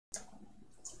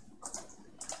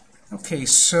Okay,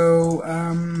 so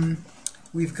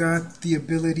we've got the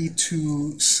ability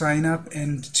to sign up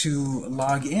and to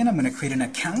log in. I'm going to create an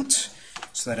account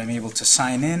so that I'm able to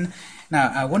sign in.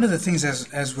 Now, one of the things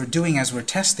as we're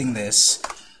testing this,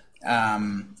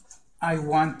 I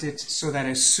want it so that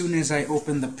as soon as I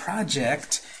open the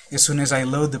project, as soon as I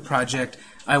load the project,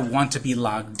 I want to be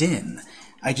logged in.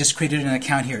 I just created an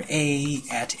account here,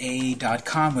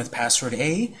 a@a.com with password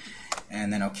A,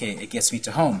 and then okay, it gets me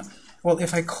to home. Well,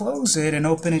 if I close it and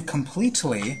open it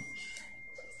completely,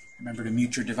 remember to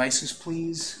mute your devices,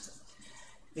 please.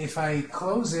 If I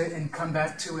close it and come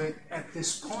back to it at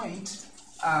this point,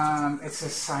 it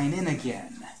says sign in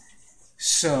again.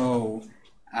 So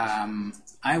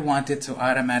I want it to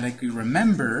automatically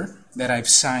remember that I've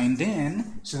signed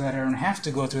in so that I don't have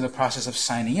to go through the process of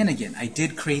signing in again. I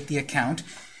did create the account,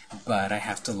 but I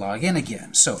have to log in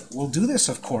again. So we'll do this,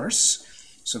 of course,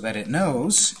 so that it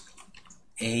knows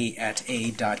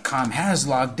a@a.com has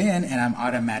logged in and I'm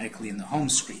automatically in the home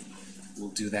screen. We'll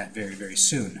do that very, very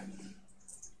soon.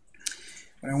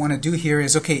 What I want to do here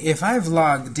is, okay, if I've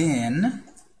logged in,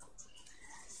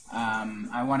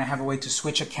 I want to have a way to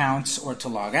switch accounts or to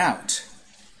log out.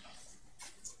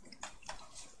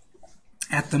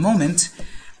 At the moment,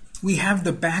 we have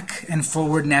the back and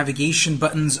forward navigation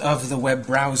buttons of the web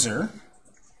browser,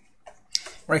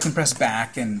 where I can press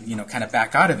back and kind of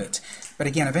back out of it. But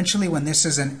again, eventually when this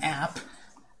is an app,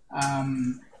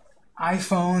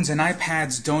 iPhones and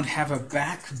iPads don't have a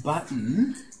back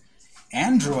button.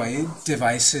 Android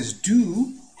devices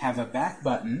do have a back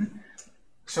button.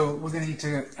 So we're going to need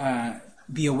to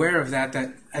be aware of that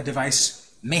a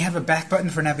device may have a back button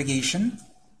for navigation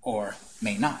or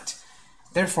may not.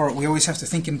 Therefore, we always have to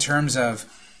think in terms of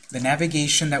the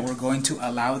navigation that we're going to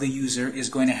allow the user is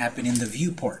going to happen in the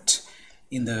viewport,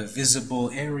 in the visible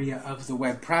area of the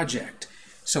web project.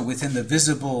 So within the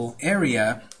visible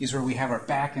area is where we have our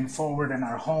back and forward and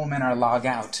our home and our log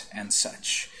out and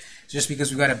such. Just because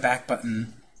we've got a back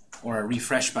button or a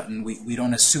refresh button, we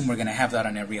don't assume we're going to have that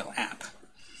on a real app.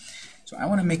 So I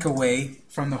want to make a way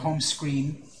from the home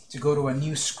screen to go to a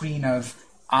new screen of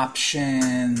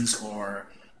options or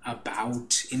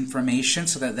about information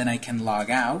so that then I can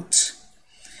log out.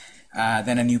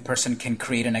 Then a new person can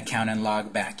create an account and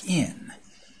log back in.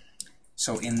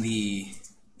 So in the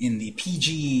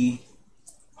PG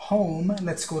home,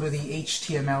 let's go to the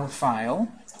HTML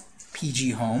file,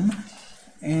 PG home,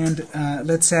 and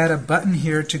let's add a button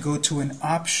here to go to an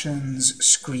options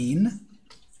screen.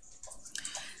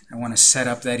 I want to set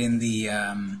up that in the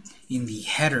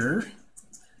header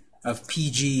of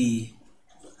PG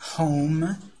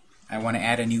home. I want to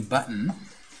add a new button.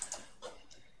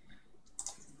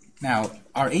 Now,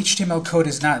 our HTML code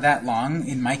is not that long.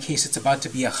 In my case, it's about to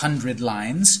be 100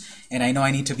 lines, and I know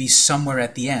I need to be somewhere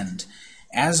at the end.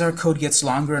 As our code gets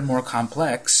longer and more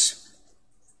complex,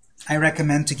 I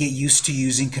recommend to get used to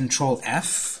using Control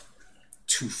F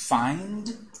to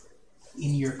find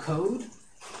in your code.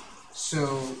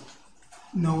 So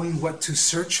knowing what to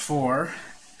search for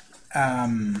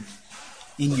in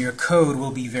your code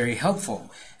will be very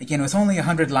helpful. Again, with only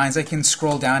 100 lines, I can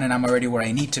scroll down and I'm already where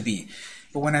I need to be.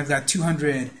 But when I've got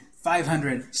 200,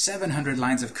 500, 700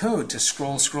 lines of code to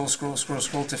scroll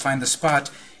to find the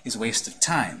spot is a waste of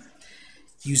time.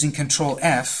 Using Control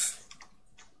F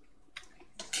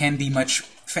can be much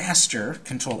faster.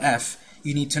 Control F,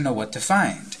 you need to know what to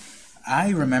find. I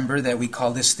remember that we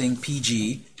call this thing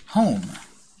PG Home.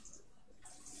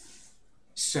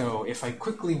 So if I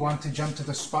quickly want to jump to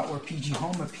the spot where PG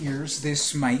Home appears,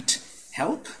 this might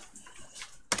help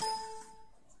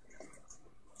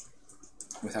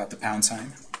without the pound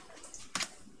sign.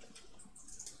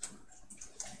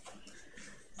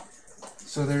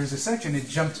 So there's a section. It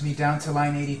jumped me down to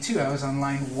line 82. I was on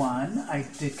line 1. I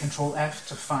did Control F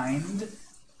to find.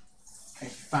 I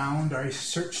found, or I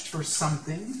searched for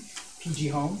something, PG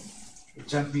Home. It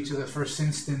jumped me to the first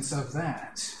instance of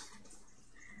that.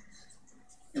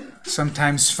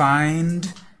 Sometimes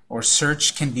find or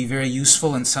search can be very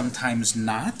useful and sometimes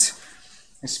not,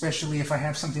 especially if I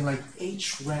have something like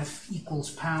href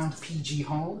equals pound PG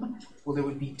Home. Well, there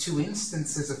would be 2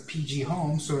 instances of PG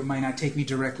Home, so it might not take me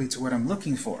directly to what I'm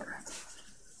looking for.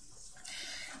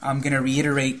 I'm going to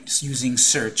reiterate using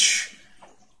search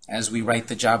as we write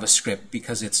the JavaScript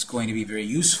because it's going to be very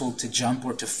useful to jump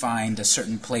or to find a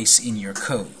certain place in your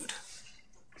code.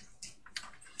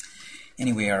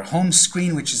 Anyway, our home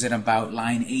screen, which is at about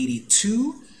line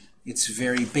 82, it's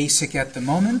very basic at the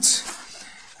moment.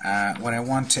 What I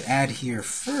want to add here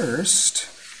first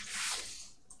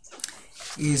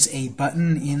is a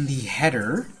button in the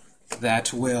header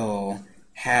that will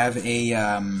have a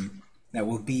that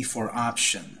will be for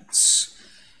options.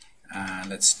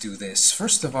 Let's do this.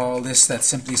 First of all, this that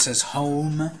simply says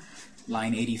home,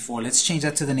 line 84. Let's change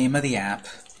that to the name of the app,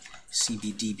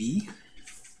 CBDB.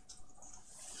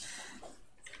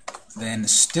 Then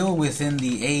still within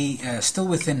the still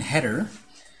within header,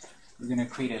 we're going to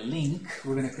create a link.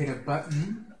 We're going to create a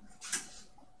button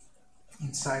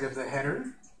inside of the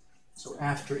header. So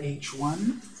after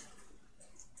H1,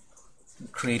 we'll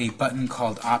create a button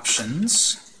called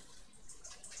Options.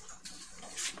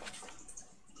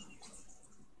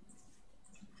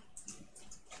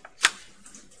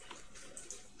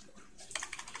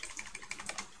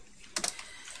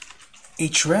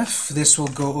 href, this will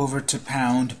go over to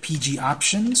pound PG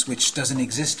Options, which doesn't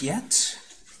exist yet.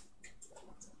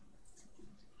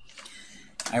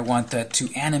 I want that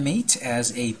to animate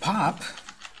as a pop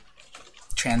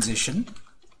transition.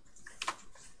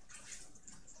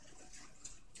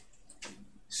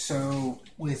 So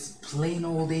with plain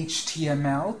old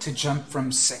HTML, to jump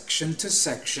from section to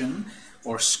section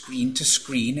or screen to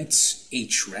screen, it's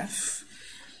href.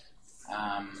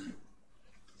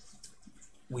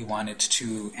 We want it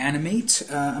to animate.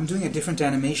 I'm doing a different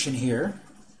animation here.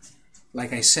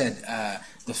 Like I said,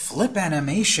 the flip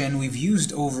animation we've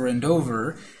used over and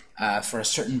over for a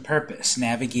certain purpose,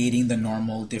 navigating the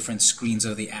normal different screens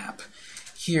of the app.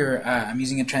 Here, I'm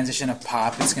using a transition of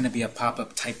pop. It's going to be a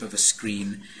pop-up type of a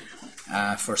screen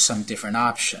for some different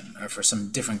option, or for some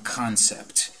different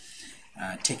concept.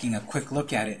 Taking a quick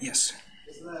look at it, yes?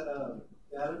 Isn't that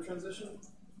data transition?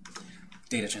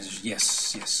 Data transition,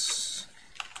 yes, yes.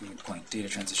 Good point, data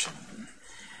transition.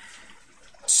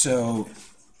 So,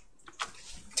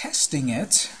 testing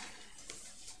it,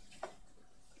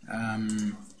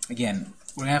 again,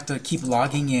 we're going to have to keep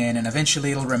logging in, and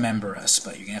eventually it'll remember us,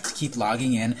 but you're going to have to keep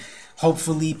logging in.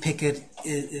 Hopefully pick a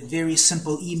very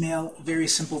simple email, very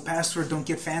simple password. Don't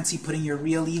get fancy putting your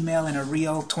real email and a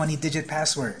real 20-digit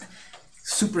password.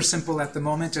 Super simple at the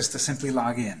moment, just to simply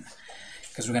log in,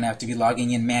 because we're going to have to be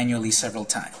logging in manually several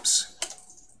times.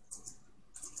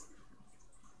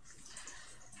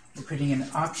 We're creating an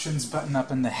Options button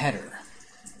up in the header.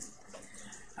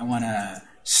 I want to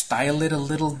style it a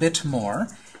little bit more.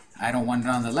 I don't want it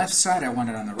on the left side, I want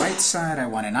it on the right side, I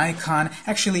want an icon.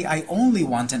 Actually, I only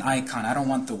want an icon, I don't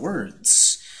want the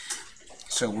words.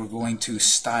 So we're going to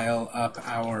style up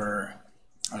our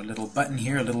little button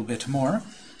here a little bit more.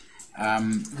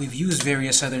 We've used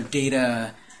various other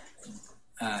data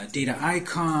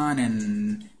icon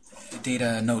and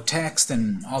data no text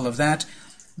and all of that,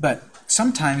 but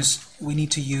sometimes we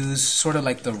need to use sort of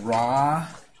like the raw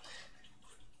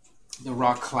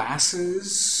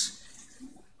classes.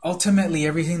 Ultimately,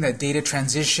 everything that data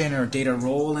transition or data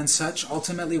role and such,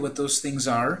 ultimately what those things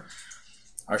are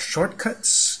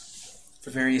shortcuts for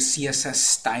various CSS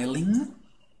styling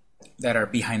that are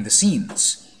behind the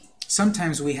scenes.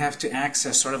 Sometimes we have to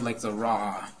access sort of like the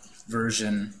raw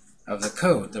version of the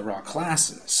code, the raw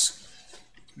classes.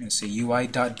 I'm going to say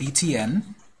UI.btn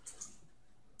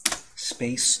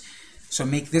space. So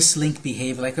make this link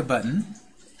behave like a button.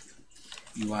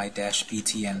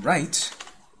 UI-btn right.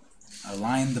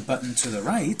 Align the button to the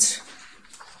right.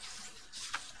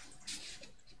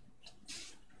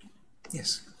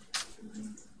 Yes?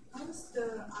 How is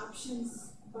the Options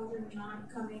button not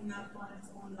coming up on its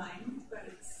own line, but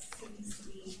it seems to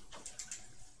be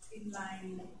in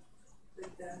line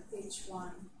with the page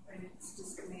 1 when it's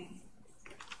displaying?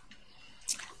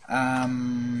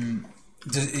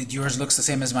 Yours looks the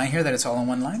same as mine here, that it's all in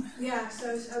one line? Yeah, so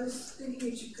I was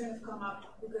thinking it should kind of come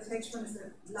up because H1 is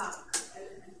the block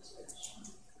element.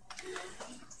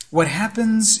 What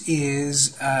happens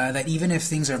is that even if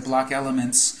things are block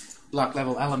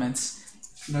level elements,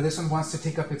 you know, this one wants to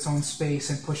take up its own space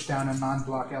and push down a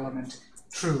non-block element.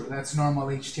 True, that's normal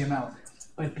HTML.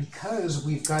 But because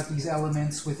we've got these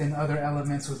elements within other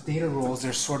elements with data roles,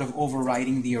 they're sort of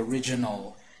overriding the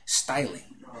original styling.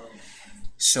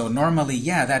 So normally,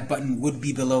 yeah, that button would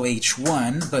be below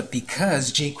H1, but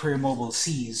because jQuery Mobile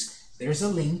sees there's a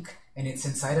link and it's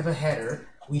inside of a header,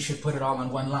 we should put it all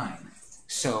on one line.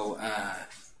 So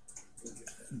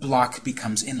block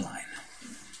becomes inline.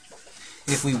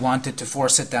 If we wanted to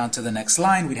force it down to the next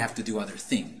line, we'd have to do other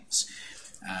things.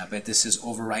 But this is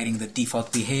overriding the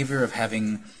default behavior of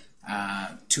having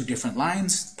two different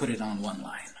lines, put it on one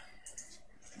line.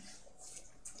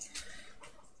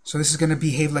 So this is going to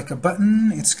behave like a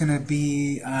button. It's going to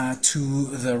be to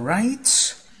the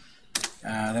right.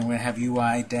 Then we're going to have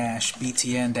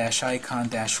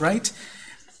UI-btn-icon-right.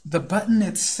 The button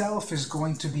itself is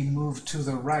going to be moved to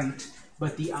the right,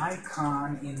 but the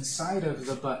icon inside of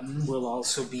the button will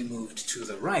also be moved to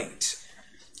the right.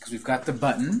 Because we've got the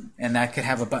button, and that could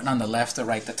have a button on the left, the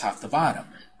right, the top, the bottom.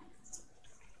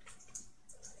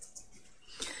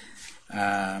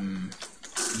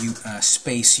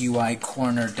 space UI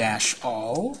corner dash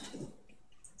all.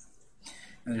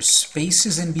 And there's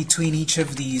spaces in between each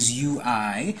of these UI.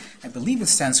 I believe it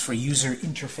stands for user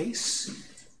interface.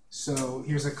 So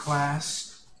here's a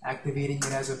class, activating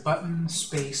it as a button,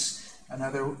 space,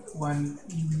 another one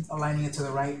aligning it to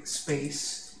the right,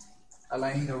 space,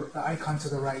 aligning the icon to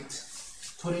the right,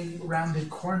 putting rounded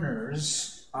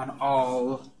corners on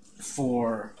all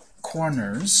 4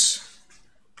 corners,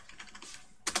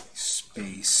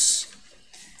 space,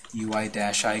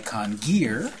 UI-icon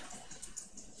gear.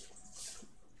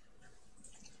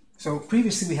 So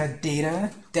previously we had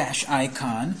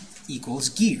data-icon equals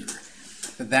gear.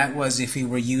 That was if we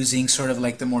were using sort of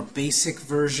like the more basic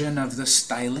version of the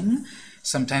styling.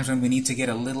 Sometimes when we need to get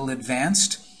a little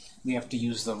advanced, we have to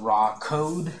use the raw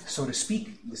code, so to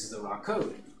speak. This is the raw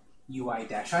code.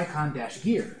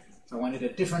 UI-icon-gear. If I wanted a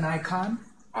different icon,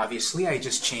 obviously I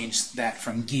just changed that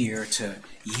from gear to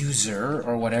user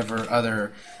or whatever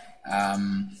other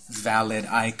valid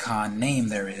icon name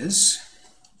there is.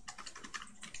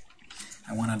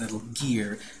 I want a little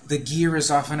gear. The gear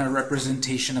is often a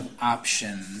representation of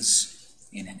options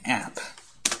in an app.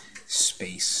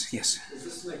 Space. Yes? Is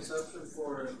this an exception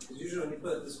for, because usually when you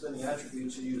put this many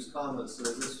attributes, you use commas, so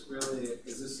is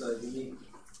this a unique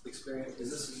experience,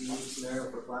 is this a unique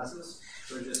scenario for classes,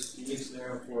 or just a unique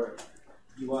scenario for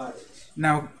UI?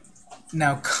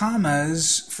 Now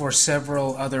commas for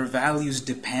several other values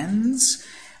depends.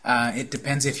 It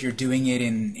depends if you're doing it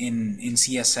in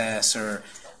CSS or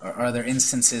other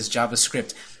instances,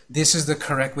 JavaScript. This is the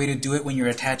correct way to do it when you're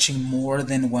attaching more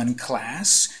than one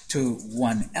class to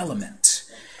one element.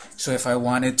 So if I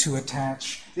wanted to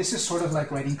attach, this is sort of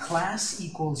like writing class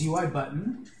equals UI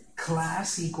button,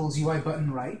 class equals UI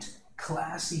button right,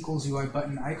 class equals UI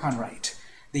button icon right.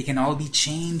 They can all be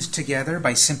chained together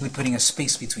by simply putting a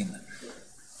space between them.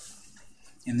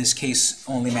 In this case,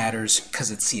 only matters because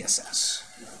it's CSS.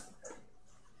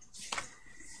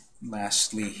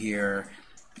 Lastly here,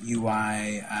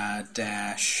 UI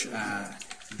dash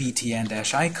btn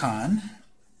dash icon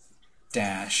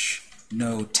dash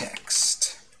no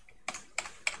text.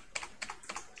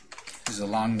 This is a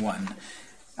long one.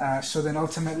 So then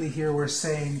ultimately here we're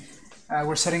saying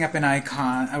we're setting up an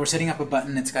icon, we're setting up a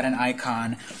button, it's got an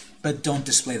icon, but don't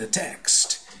display the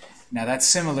text. Now that's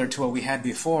similar to what we had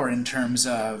before in terms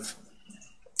of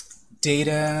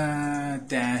data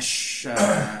dash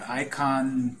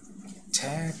icon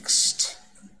text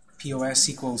POS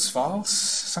equals false,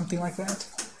 something like that.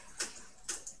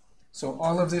 So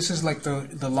all of this is like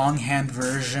the longhand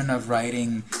version of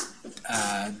writing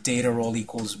data role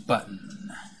equals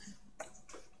button.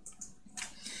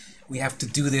 We have to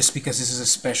do this because this is a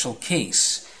special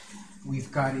case.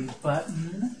 We've got a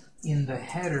button in the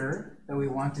header that we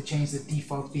want to change the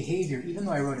default behavior. Even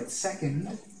though I wrote it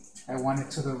second, I want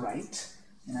it to the right,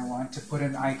 and I want to put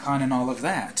an icon and all of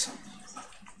that.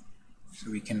 So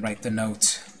we can write the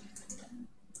note.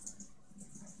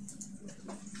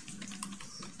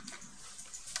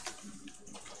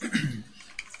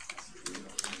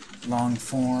 Long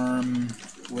form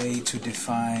way to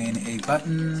define a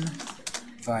button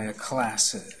via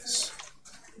classes.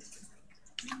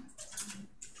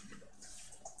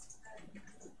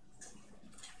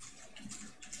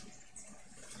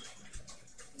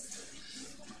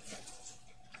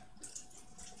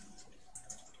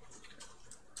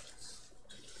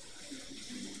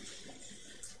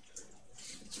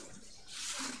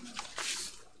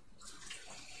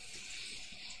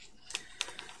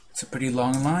 It's a pretty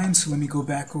long line, so let me go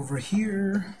back over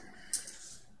here.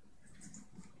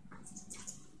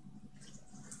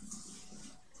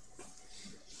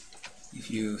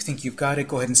 If you think you've got it,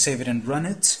 go ahead and save it and run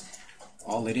it.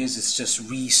 All it is just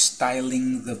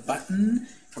restyling the button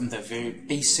from the very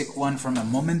basic one from a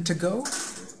moment ago.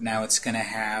 Now it's going to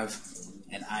have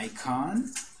an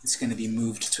icon. It's going to be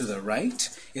moved to the right.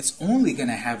 It's only going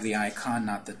to have the icon,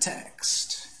 not the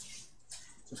text.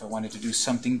 So if I wanted to do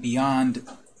something beyond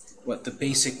what the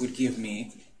basic would give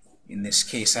me, in this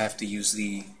case I have to use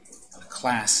the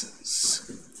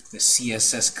classes, the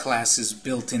CSS classes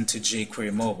built into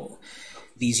jQuery Mobile.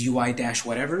 These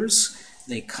UI-whatevers,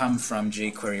 they come from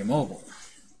jQuery Mobile.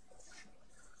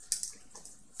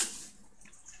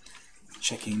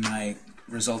 Checking my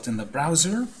result in the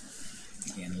browser,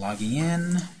 again logging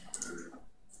in.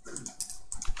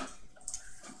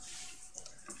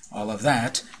 All of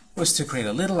that was to create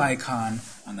a little icon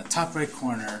on the top right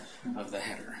corner of the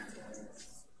header.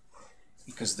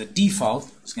 Because the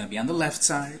default is going to be on the left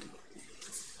side.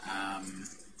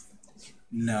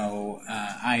 No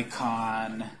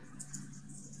icon.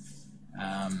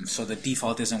 So the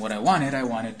default isn't what I wanted. I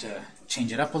wanted to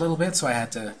change it up a little bit, so I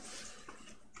had to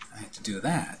do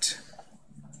that.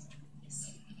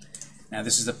 Now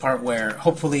this is the part where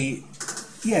hopefully,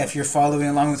 yeah, if you're following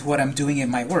along with what I'm doing, it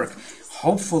might work.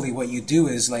 Hopefully what you do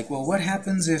is like, well, what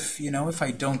happens if, you know, if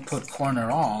I don't put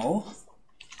corner all?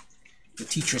 The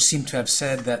teachers seem to have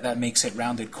said that that makes it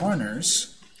rounded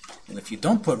corners. Well, if you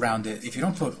don't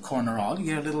put corner all, you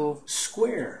get a little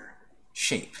square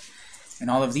shape. And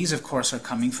all of these, of course, are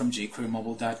coming from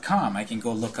jQueryMobile.com. I can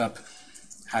go look up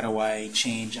how do I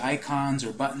change icons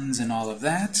or buttons and all of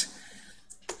that.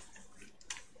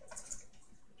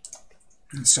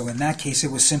 And so in that case,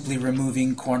 it was simply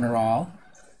removing corner all.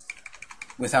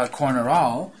 Without corner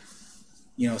all,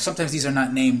 you know, sometimes these are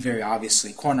not named very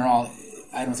obviously. Corner all,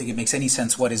 I don't think it makes any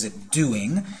sense what is it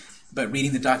doing, but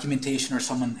reading the documentation or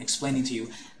someone explaining to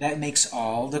you, that makes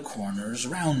all the corners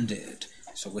rounded.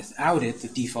 So without it, the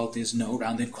default is no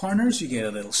rounded corners. You get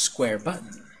a little square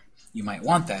button. You might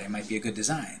want that. It might be a good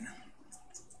design.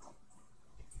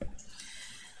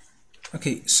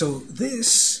 Okay, so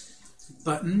this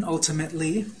button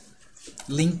ultimately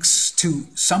links to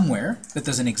somewhere that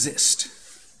doesn't exist.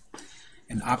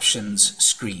 An options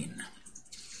screen.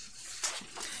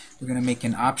 We're going to make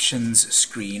an options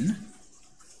screen.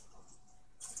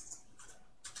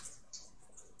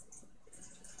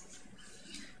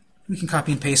 We can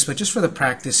copy and paste, but just for the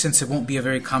practice, since it won't be a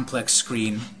very complex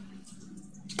screen,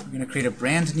 we're going to create a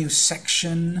brand new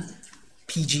section,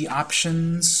 PG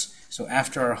options. So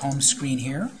after our home screen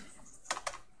here,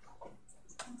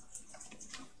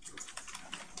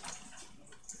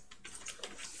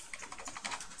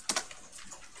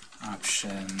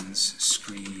 options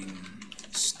screen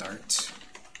start,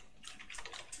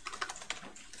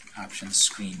 options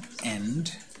screen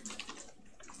end.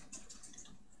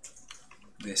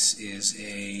 This is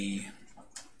a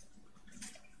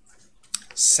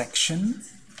section.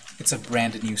 It's a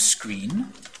brand new screen.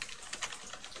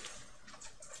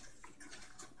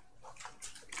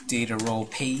 Data role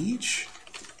page.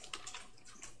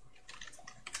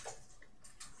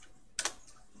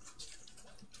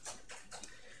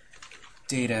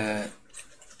 Data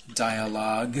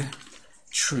dialog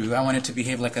true. I want it to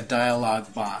behave like a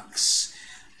dialog box.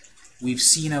 We've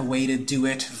seen a way to do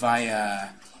it via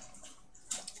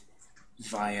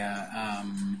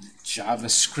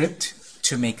JavaScript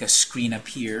to make a screen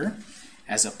appear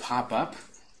as a pop-up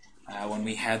when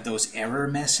we had those error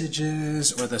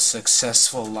messages or the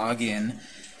successful login.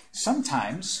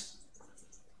 Sometimes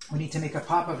we need to make a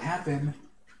pop-up happen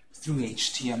through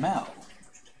HTML.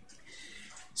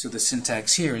 So the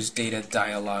syntax here is data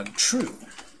dialog true.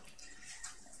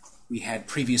 We had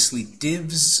previously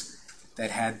divs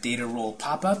that had data role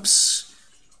pop-ups.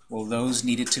 Well, those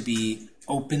needed to be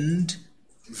opened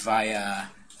via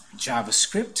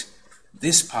JavaScript.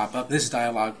 This pop-up, this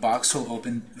dialog box, will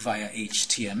open via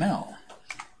HTML.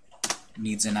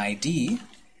 Needs an ID,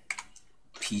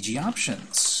 PG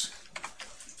options.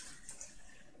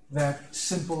 That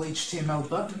simple HTML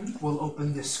button will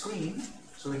open this screen,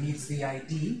 so it needs the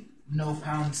ID, no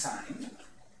pound sign.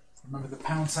 Remember, the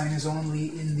pound sign is only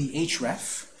in the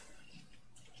href.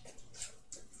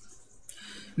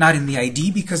 Not in the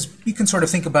ID, because you can sort of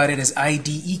think about it as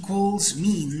ID equals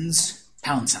means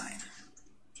pound sign.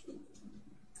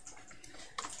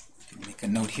 Make a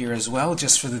note here as well,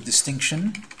 just for the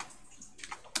distinction.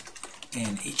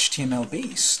 An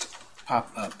HTML-based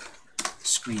pop-up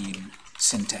screen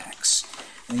syntax.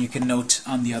 And you can note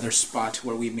on the other spot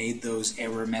where we made those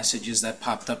error messages that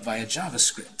popped up via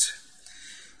JavaScript.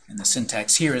 And the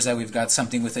syntax here is that we've got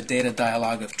something with a data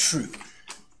dialog of true.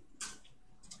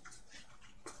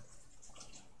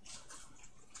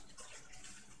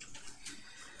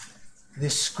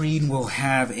 This screen will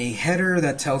have a header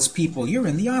that tells people you're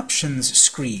in the options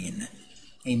screen.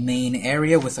 A main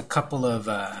area with a couple of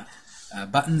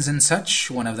buttons and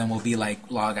such. One of them will be like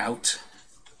log out.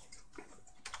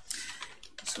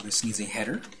 So this needs a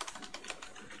header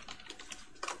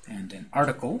and an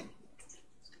article.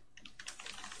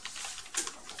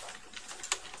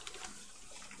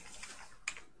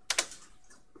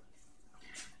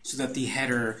 So that the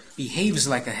header behaves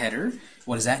like a header.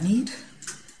 What does that need?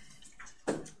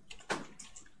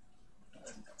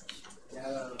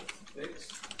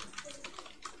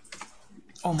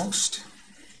 Almost.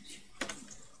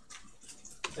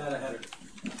 Data header.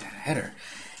 Data header.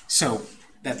 So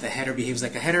that the header behaves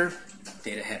like a header,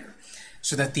 data header.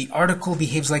 So that the article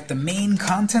behaves like the main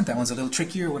content, that one's a little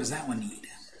trickier. What does that one need?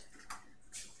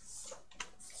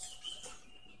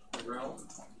 Role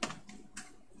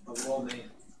name.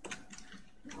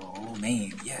 Role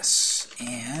name, yes.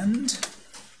 And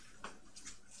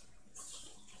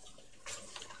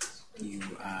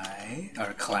UI UI,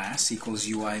 or class, equals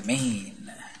UI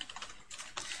main.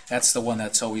 That's the one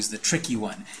that's always the tricky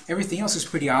one. Everything else is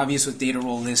pretty obvious with data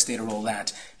role this, data role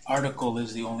that. Article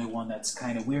is the only one that's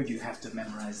kind of weird. You have to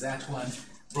memorize that one.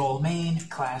 Role main,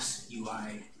 class,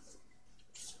 UI.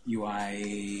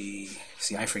 UI,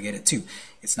 see, I forget it too.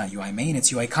 It's not UI main,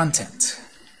 it's UI content.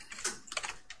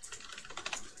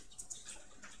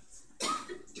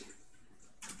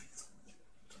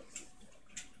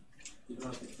 You don't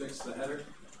have to fix the header,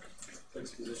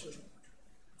 fix position.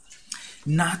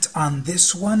 Not on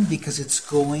this one, because it's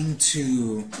going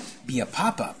to be a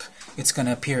pop-up. It's going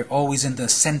to appear always in the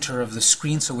center of the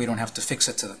screen, so we don't have to fix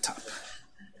it to the top.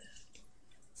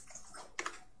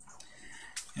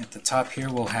 At the top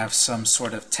here, we'll have some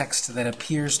sort of text that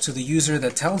appears to the user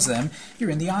that tells them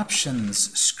you're in the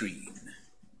options screen.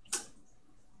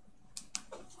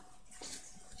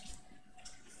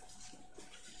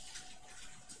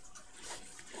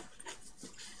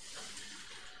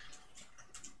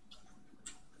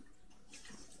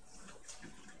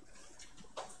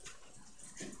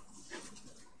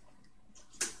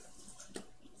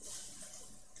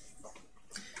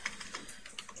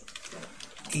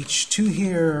 H2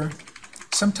 here,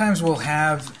 sometimes we'll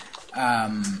have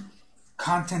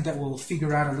content that we'll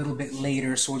figure out a little bit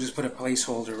later, so we'll just put a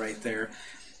placeholder right there.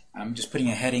 I'm just putting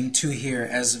a heading 2 here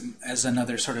as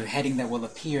another sort of heading that will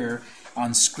appear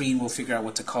on screen. We'll figure out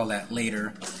what to call that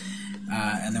later.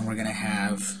 And then we're going to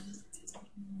have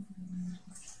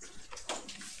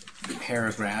a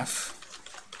paragraph.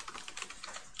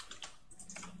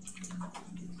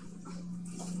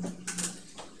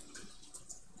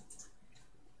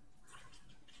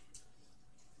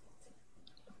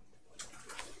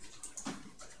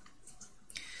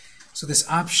 So this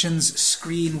options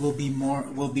screen will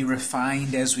be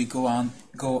refined as we go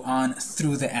on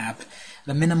through the app.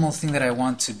 The minimal thing that I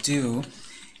want to do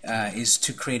is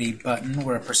to create a button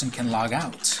where a person can log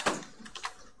out.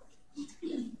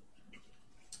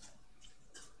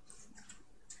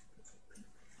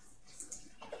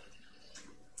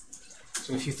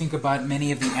 So if you think about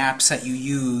many of the apps that you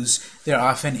use, there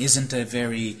often isn't a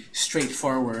very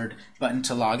straightforward button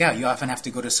to log out. You often have to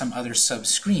go to some other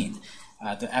sub-screen.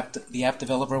 The app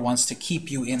developer wants to keep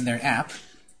you in their app,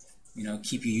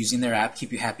 keep you using their app,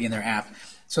 keep you happy in their app.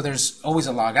 So there's always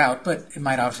a log out, but it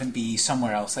might often be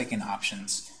somewhere else, like in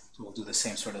options. So we'll do the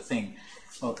same sort of thing.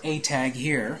 Well, a tag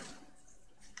here,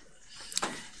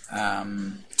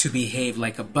 to behave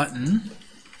like a button,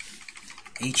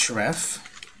 href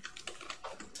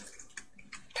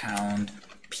pound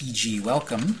pg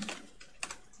welcome.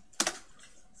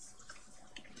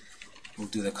 We'll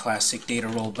do the classic data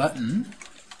role button.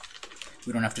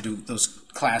 We don't have to do those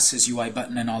classes, UI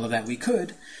button, and all of that. We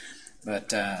could,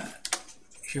 but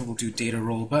here we'll do data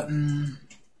role button,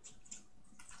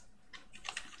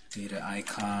 data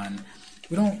icon.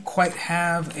 We don't quite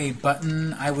have a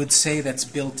button, I would say, that's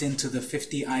built into the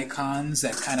 50 icons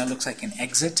that kind of looks like an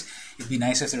exit. It'd be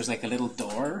nice if there was like a little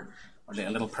door or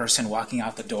a little person walking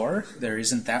out the door. There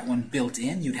isn't that one built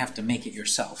in. You'd have to make it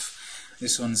yourself.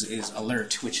 This one's is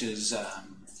alert, which is,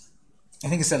 I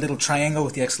think it's that little triangle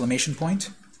with the exclamation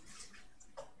point.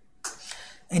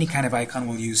 Any kind of icon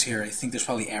we'll use here. I think there's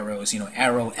probably arrows.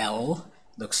 Arrow L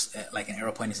looks like an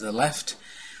arrow pointing to the left.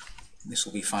 This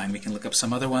will be fine. We can look up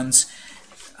some other ones.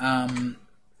 And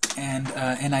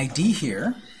an ID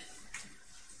here,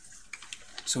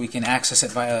 so we can access it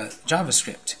via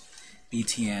JavaScript.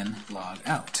 btn log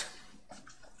out.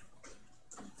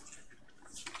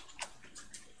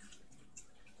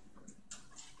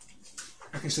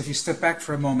 Okay, so if you step back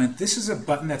for a moment, this is a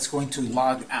button that's going to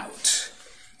log out.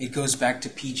 It goes back to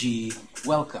PG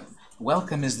welcome.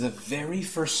 Welcome is the very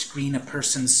first screen a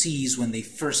person sees when they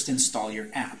first install your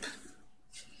app.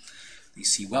 They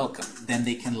see welcome. Then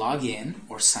they can log in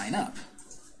or sign up.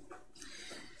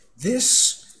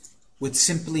 This would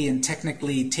simply and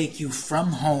technically take you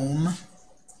from home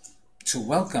to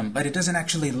welcome, but it doesn't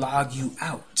actually log you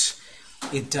out.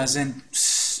 It doesn't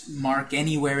mark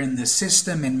anywhere in the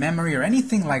system, in memory, or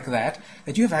anything like that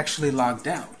you have actually logged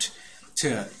out,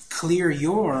 to clear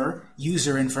your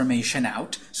user information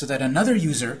out so that another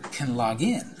user can log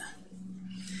in.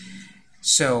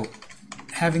 So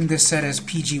having this set as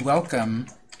PG welcome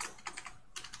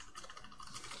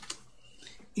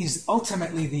is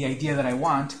ultimately the idea that I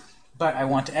want, but I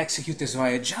want to execute this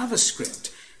via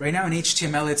JavaScript. Right now in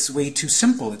HTML it's way too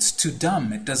simple, it's too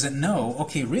dumb, it doesn't know,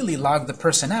 okay, really log the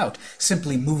person out,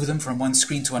 simply move them from one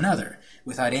screen to another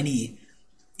without any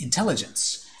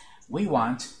intelligence. We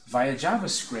want, via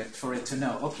JavaScript, for it to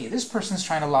know, okay, this person's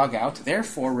trying to log out,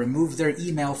 therefore remove their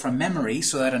email from memory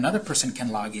so that another person can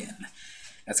log in.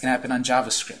 That's going to happen on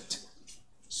JavaScript.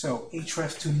 So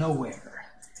href to nowhere.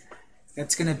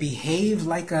 That's going to behave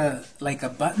like a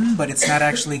button, but it's not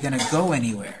actually going to go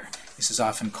anywhere. This is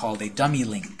often called a dummy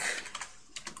link,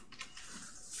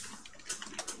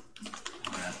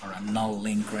 or a null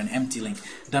link, or an empty link.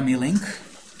 Dummy link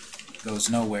goes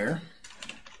nowhere,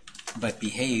 but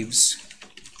behaves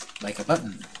like a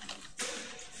button.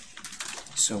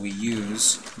 So we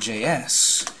use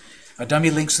JS, a dummy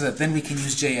link, so that then we can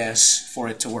use JS for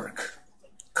it to work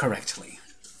correctly.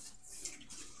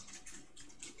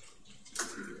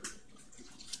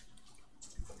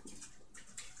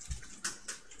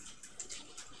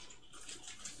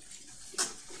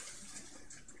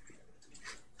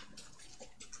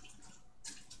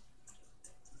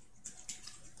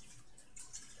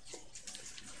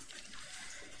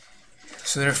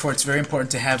 So therefore, it's very important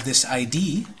to have this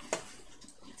ID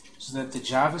so that the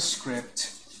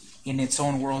JavaScript, in its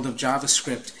own world of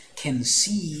JavaScript, can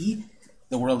see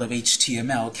the world of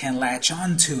HTML, can latch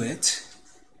onto it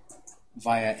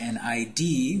via an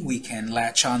ID. We can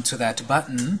latch onto that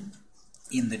button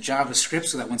in the JavaScript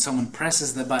so that when someone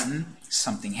presses the button,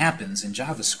 something happens in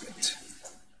JavaScript.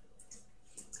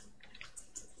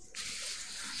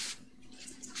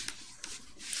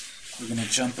 We're going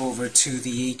to jump over to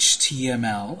the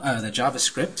HTML, the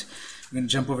JavaScript. We're going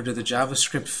to jump over to the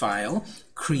JavaScript file,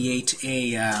 create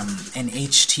a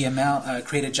HTML,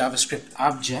 create a JavaScript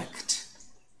object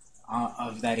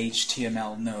of that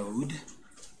HTML node.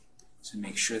 So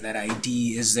make sure that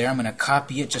ID is there. I'm going to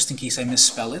copy it just in case I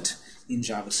misspell it in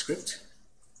JavaScript.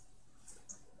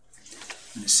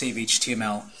 I'm going to save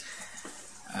HTML.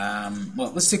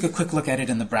 Well, let's take a quick look at it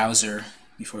in the browser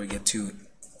before we get too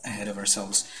ahead of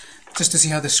ourselves, just to see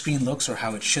how the screen looks, or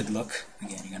how it should look.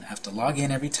 Again, you're going to have to log in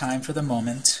every time for the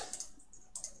moment.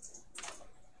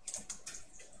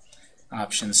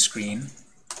 Options screen,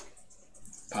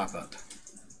 pop-up,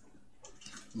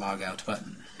 log out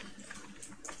button.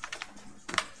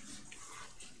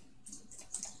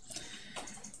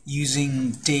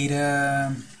 Using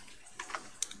data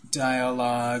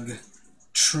dialog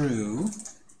true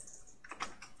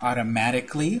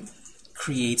automatically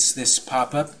creates this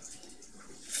pop-up,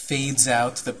 fades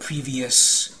out the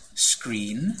previous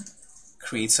screen,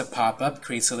 creates a pop-up,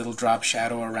 creates a little drop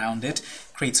shadow around it,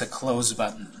 creates a close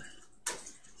button.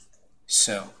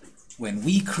 So when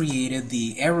we created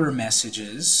the error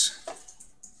messages,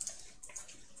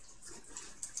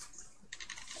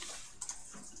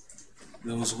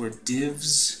 those were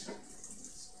divs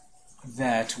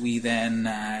that we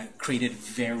then created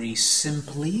very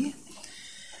simply.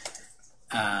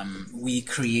 We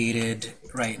created,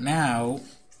 right now,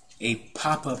 a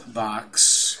pop-up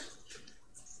box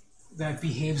that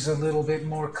behaves a little bit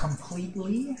more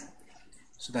completely.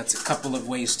 So that's a couple of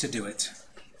ways to do it.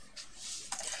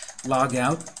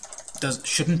 Logout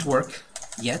shouldn't work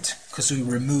yet, because we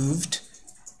removed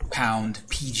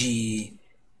 #PG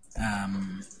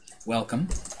welcome.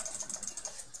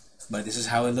 But this is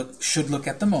how it should look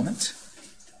at the moment.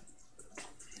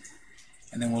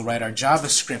 And then we'll write our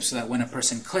JavaScript so that when a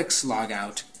person clicks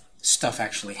logout, stuff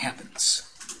actually happens.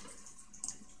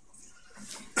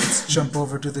 Let's jump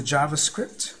over to the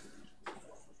JavaScript.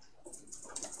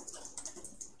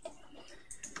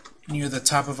 Near the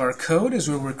top of our code is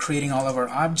where we're creating all of our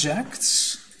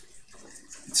objects.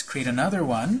 Let's create another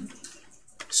one.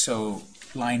 So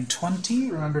line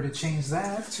 20, remember to change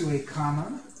that to a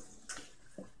comma,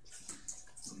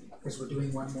 because we're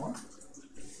doing one more.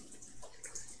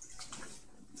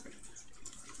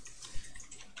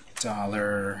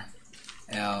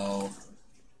 $L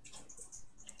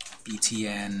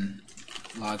btn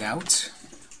logout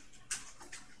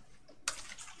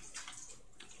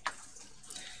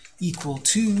equal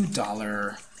to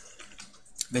the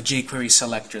jQuery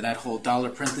selector. That whole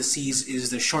 $parentheses is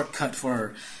the shortcut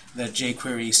for the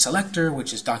jQuery selector,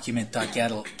 which is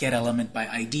document.getElement by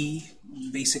ID,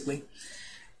 basically.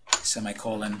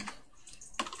 Semicolon,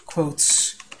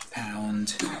 quotes,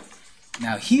 pound.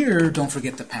 Now here, don't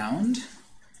forget the pound.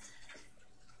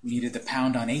 We needed the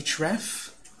pound on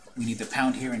href. We need the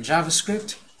pound here in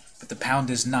JavaScript, but the pound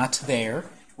is not there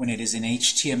when it is in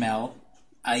HTML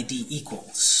ID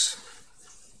equals.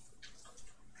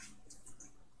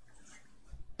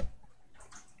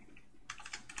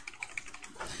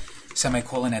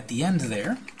 Semicolon at the end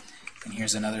there. And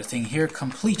here's another thing here,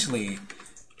 completely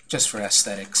just for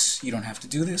aesthetics. You don't have to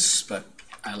do this, but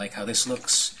I like how this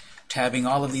looks. Tabbing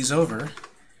all of these over,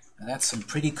 now that's some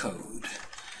pretty code.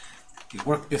 It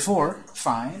worked before,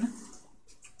 fine,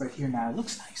 but here now it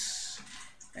looks nice.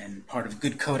 And part of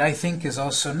good code, I think, is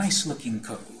also nice-looking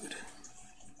code.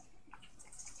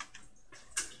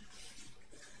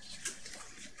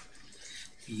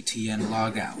 btn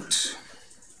logout.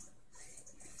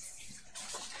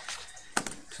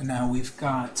 So now we've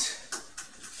got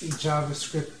a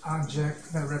JavaScript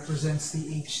object that represents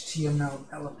the HTML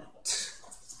element.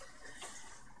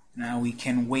 Now we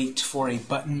can wait for a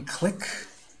button click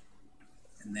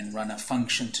and then run a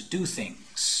function to do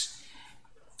things,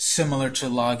 similar to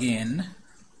log in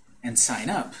and sign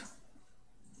up.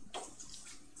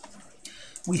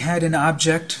 We had an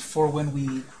object for when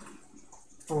we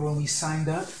signed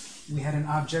up. We had an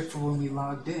object for when we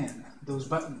logged in. Those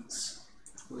buttons,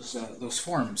 those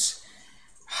forms.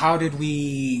 How did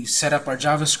we set up our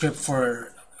JavaScript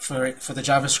for the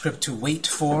JavaScript to wait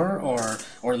for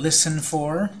or listen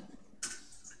for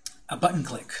a button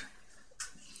click?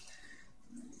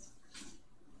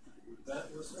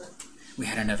 We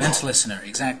had an event listener,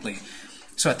 exactly.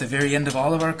 So at the very end of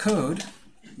all of our code,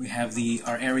 we have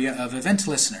our area of event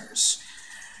listeners.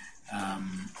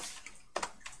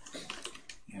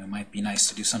 It might be nice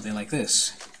to do something like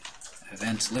this.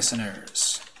 Event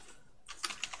listeners.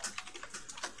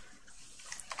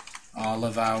 All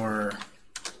of our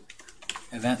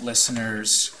event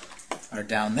listeners are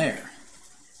down there.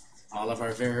 All of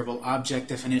our variable object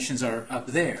definitions are up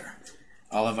there.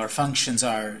 All of our functions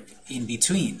are in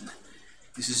between.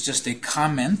 This is just a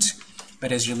comment,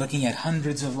 but as you're looking at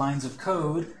hundreds of lines of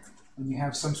code, when you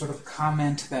have some sort of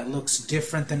comment that looks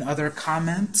different than other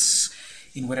comments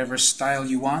in whatever style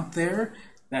you want there,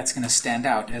 that's going to stand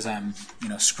out as I'm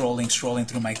scrolling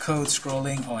through my code,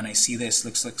 oh, and I see this,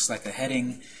 looks like a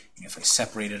heading, if I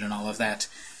separate it and all of that.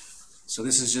 So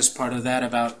this is just part of that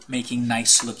about making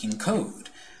nice looking code.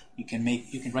 You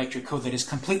can write your code that is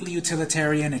completely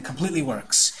utilitarian, it completely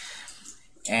works.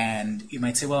 And you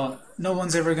might say, well, no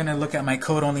one's ever going to look at my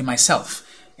code, only myself.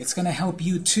 It's going to help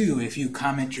you too if you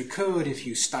comment your code, if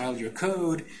you style your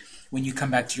code, when you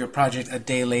come back to your project a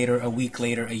day later, a week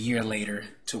later, a year later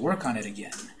to work on it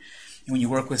again. And when you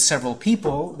work with several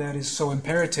people, that is so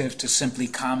imperative to simply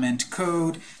comment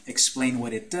code, explain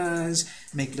what it does,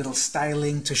 make little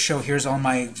styling to show here's all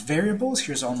my variables,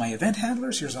 here's all my event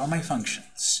handlers, here's all my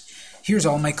functions. Here's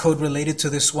all my code related to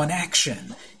this one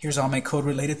action. Here's all my code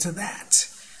related to that.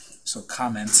 So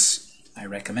comments, I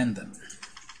recommend them.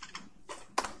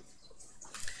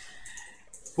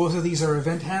 Both of these are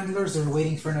event handlers. They're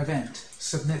waiting for an event.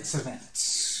 Submits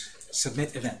events.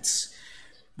 Submit events.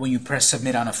 When you press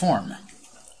submit on a form.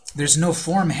 There's no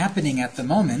form happening at the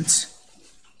moment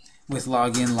with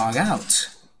login, log out.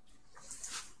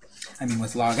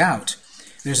 With log out.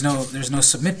 There's no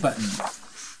submit button.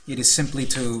 It is simply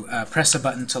to press a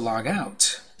button to log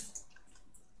out.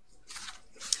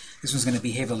 This one's going to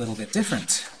behave a little bit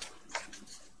different.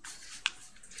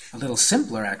 A little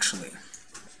simpler, actually.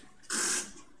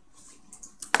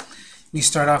 We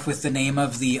start off with the name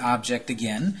of the object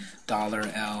again,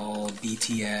 $L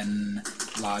btn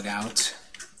logout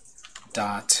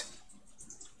dot.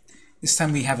 This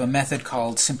time we have a method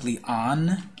called simply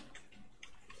on.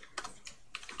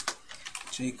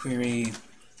 jQuery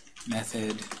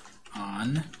method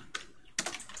on,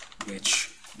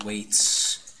 which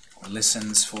waits or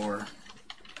listens for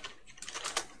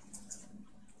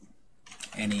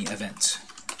any event.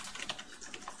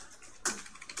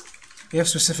 We have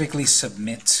specifically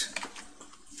submit.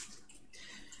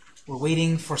 We're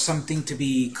waiting for something to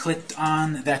be clicked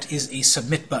on that is a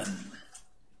submit button.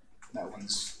 That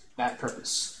one's that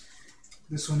purpose.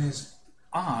 This one is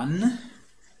on.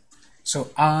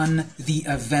 So on the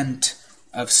event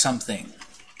of something.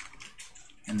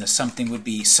 And the something would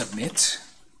be submit.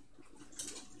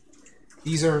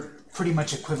 These are pretty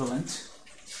much equivalent.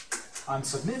 On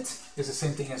submit is the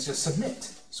same thing as just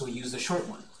submit. So we use the short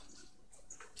one.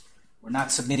 We're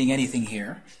not submitting anything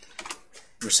here.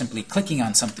 We're simply clicking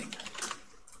on something.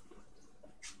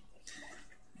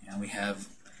 And we have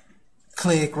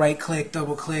click, right-click,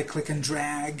 double-click, click and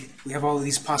drag. We have all of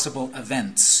these possible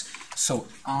events. So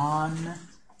on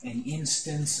an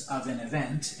instance of an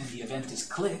event, and the event is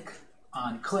click,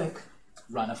 on click,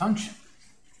 run a function.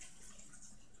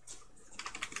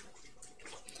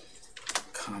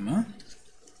 Comma.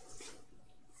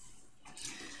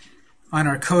 On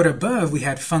our code above, we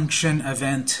had function,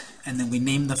 event, and then we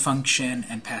named the function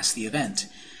and passed the event.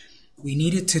 We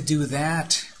needed to do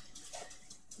that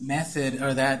method,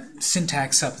 or that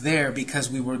syntax up there,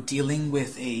 because we were dealing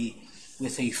with a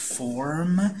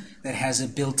form that has a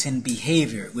built-in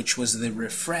behavior, which was the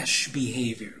refresh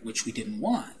behavior, which we didn't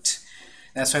want.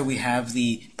 That's why we have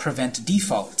the prevent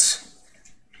default.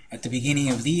 At the beginning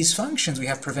of these functions, we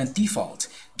have prevent default.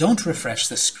 Don't refresh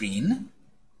the screen.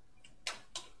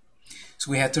 So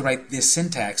we had to write this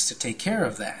syntax to take care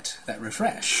of that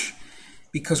refresh.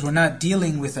 because we're not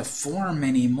dealing with a form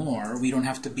anymore, we don't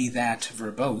have to be that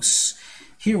verbose.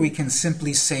 Here we can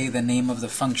simply say the name of the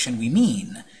function we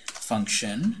mean.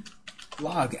 Function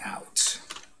logout.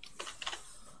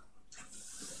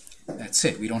 That's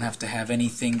it. We don't have to have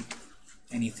anything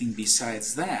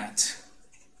besides that.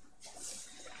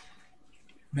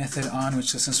 Method on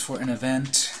which listens for an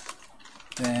event,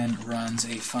 then runs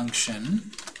a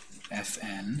function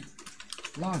fn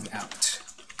logout.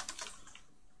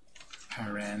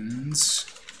 Parens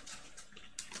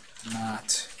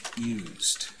not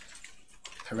used.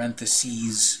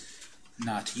 Parentheses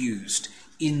not used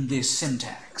in this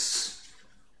syntax.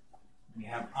 We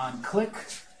have on click.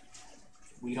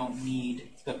 We don't need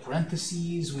the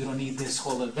parentheses. We don't need this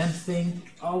whole event thing.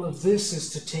 All of this is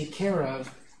to take care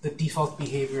of the default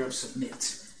behavior of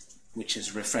submit, which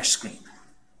is refresh screen.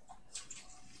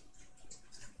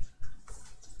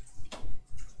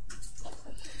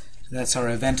 That's our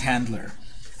event handler.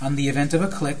 On the event of a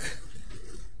click,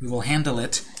 we will handle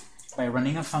it by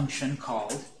running a function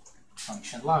called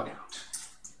function logout.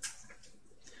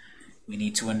 We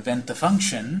need to invent the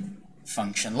function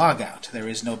logout. There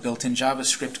is no built-in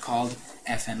JavaScript called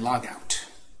fn logout.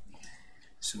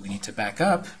 So we need to back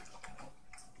up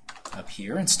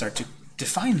here and start to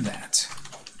define that.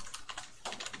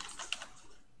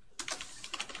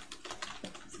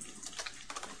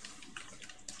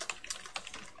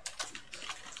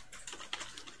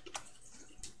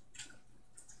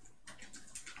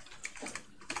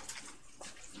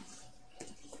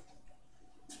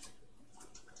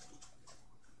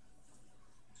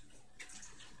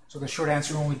 So the short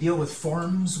answer, when we deal with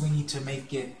forms, we need to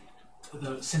make it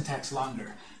the syntax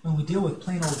longer. When we deal with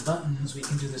plain old buttons, we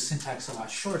can do the syntax a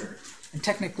lot shorter. And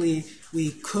technically,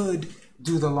 we could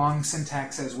do the long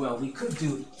syntax as well. We could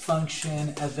do function,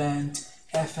 event,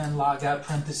 fn logout,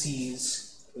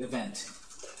 parentheses, event.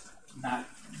 Not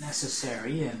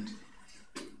necessary, and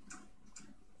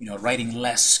writing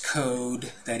less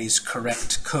code that is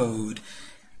correct code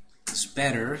is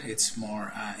better. It's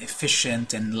more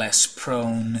efficient and less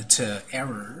prone to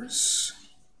errors.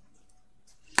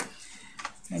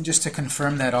 And just to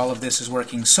confirm that all of this is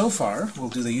working so far, we'll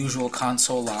do the usual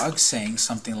console log saying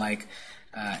something like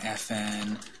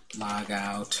fn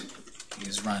logout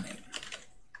is running.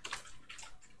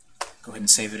 Go ahead and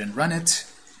save it and run it.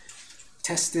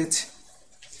 Test it.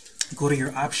 Go to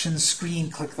your options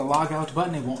screen, click the logout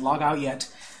button. It won't log out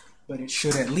yet, but it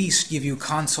should at least give you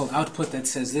console output that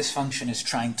says this function is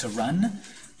trying to run.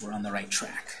 We're on the right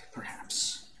track,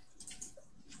 perhaps.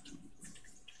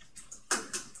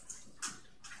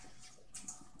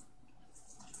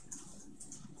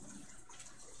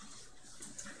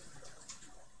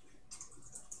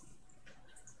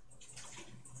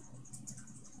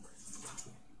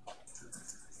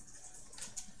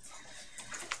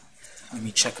 Let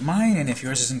me check mine, and if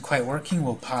yours isn't quite working,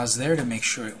 we'll pause there to make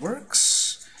sure it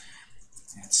works.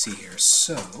 Let's see here.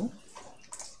 So,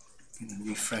 I'm going to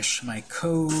refresh my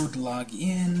code, log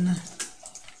in,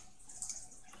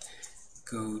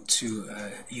 go to,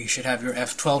 you should have your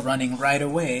F12 running right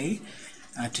away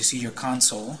to see your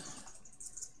console.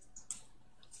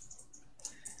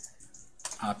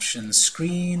 Options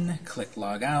screen, click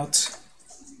log out.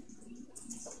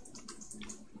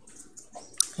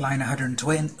 Line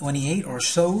 128 or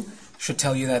so should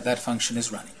tell you that that function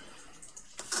is running.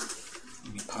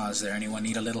 Let me pause there. Anyone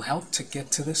need a little help to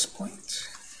get to this point?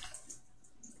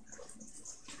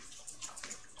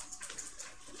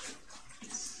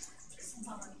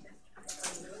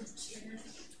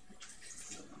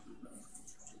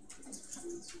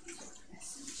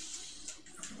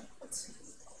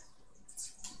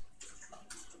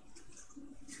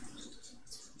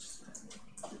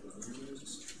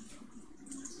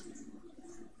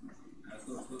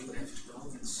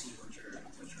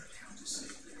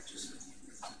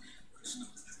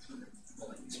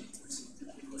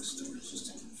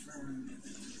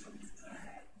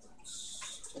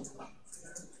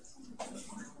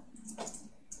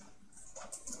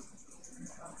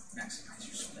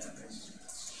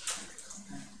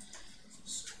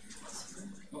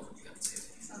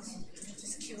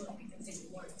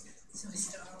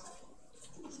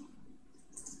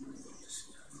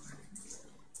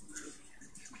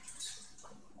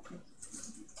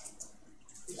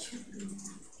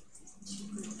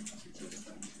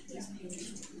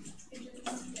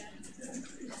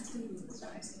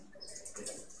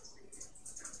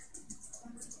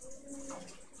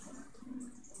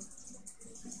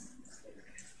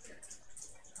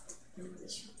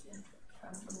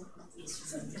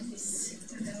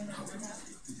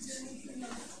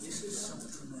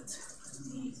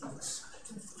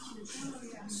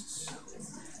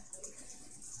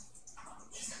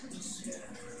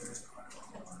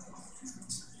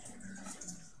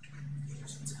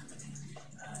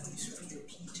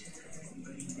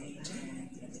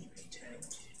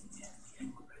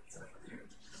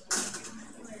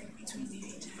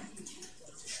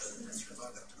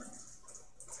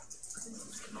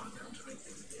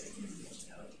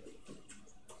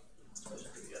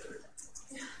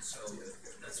 So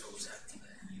that's what was happening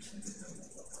then.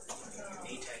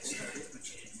 A tag started, but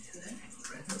you didn't hit that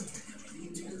correct. You're coming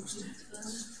into those tags.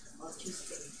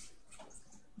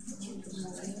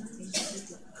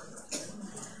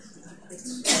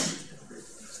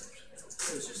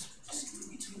 It was just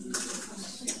between the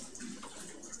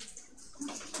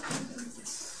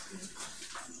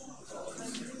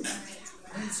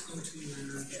let's go to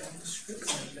your JavaScript.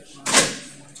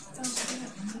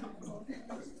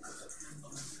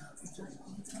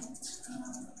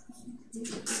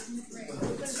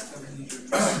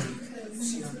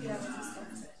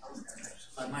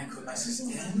 My classes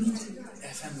end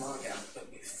FM logout, but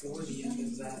before the end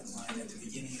of that line at the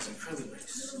beginning is a curly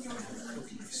brace. Curly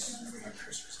brace where your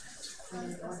cursor's at.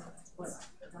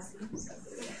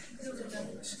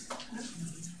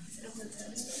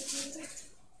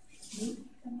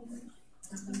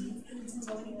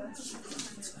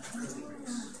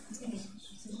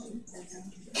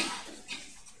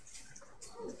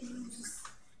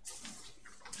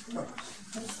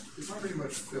 It's pretty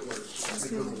much filler. It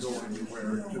doesn't go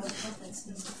anywhere.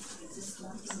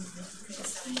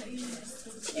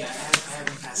 Yeah, I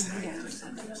haven't passed that yet.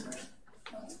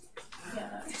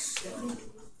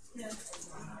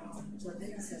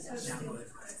 Now go ahead.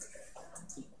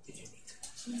 Did you need to?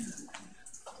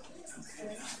 Okay.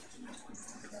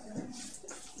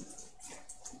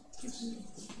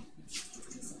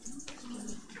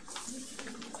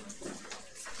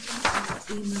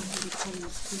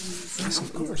 Yes, of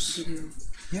course.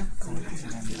 Yeah, go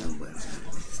ahead and do it.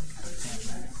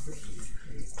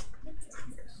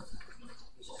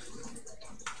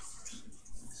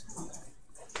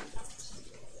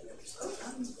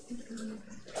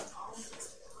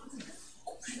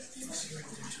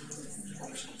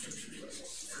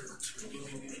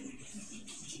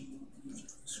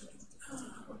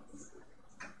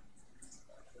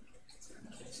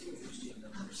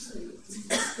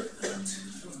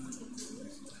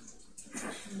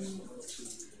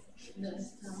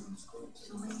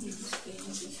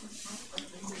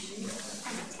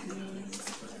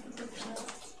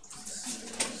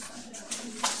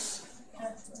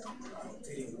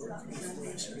 Did it work before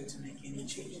I started to make any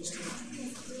changes to it?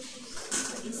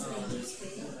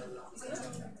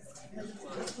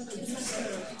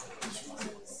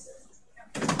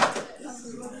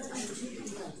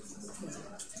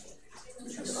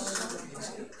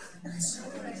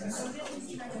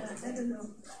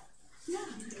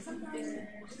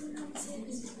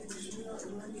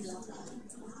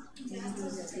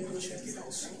 Check it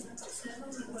also.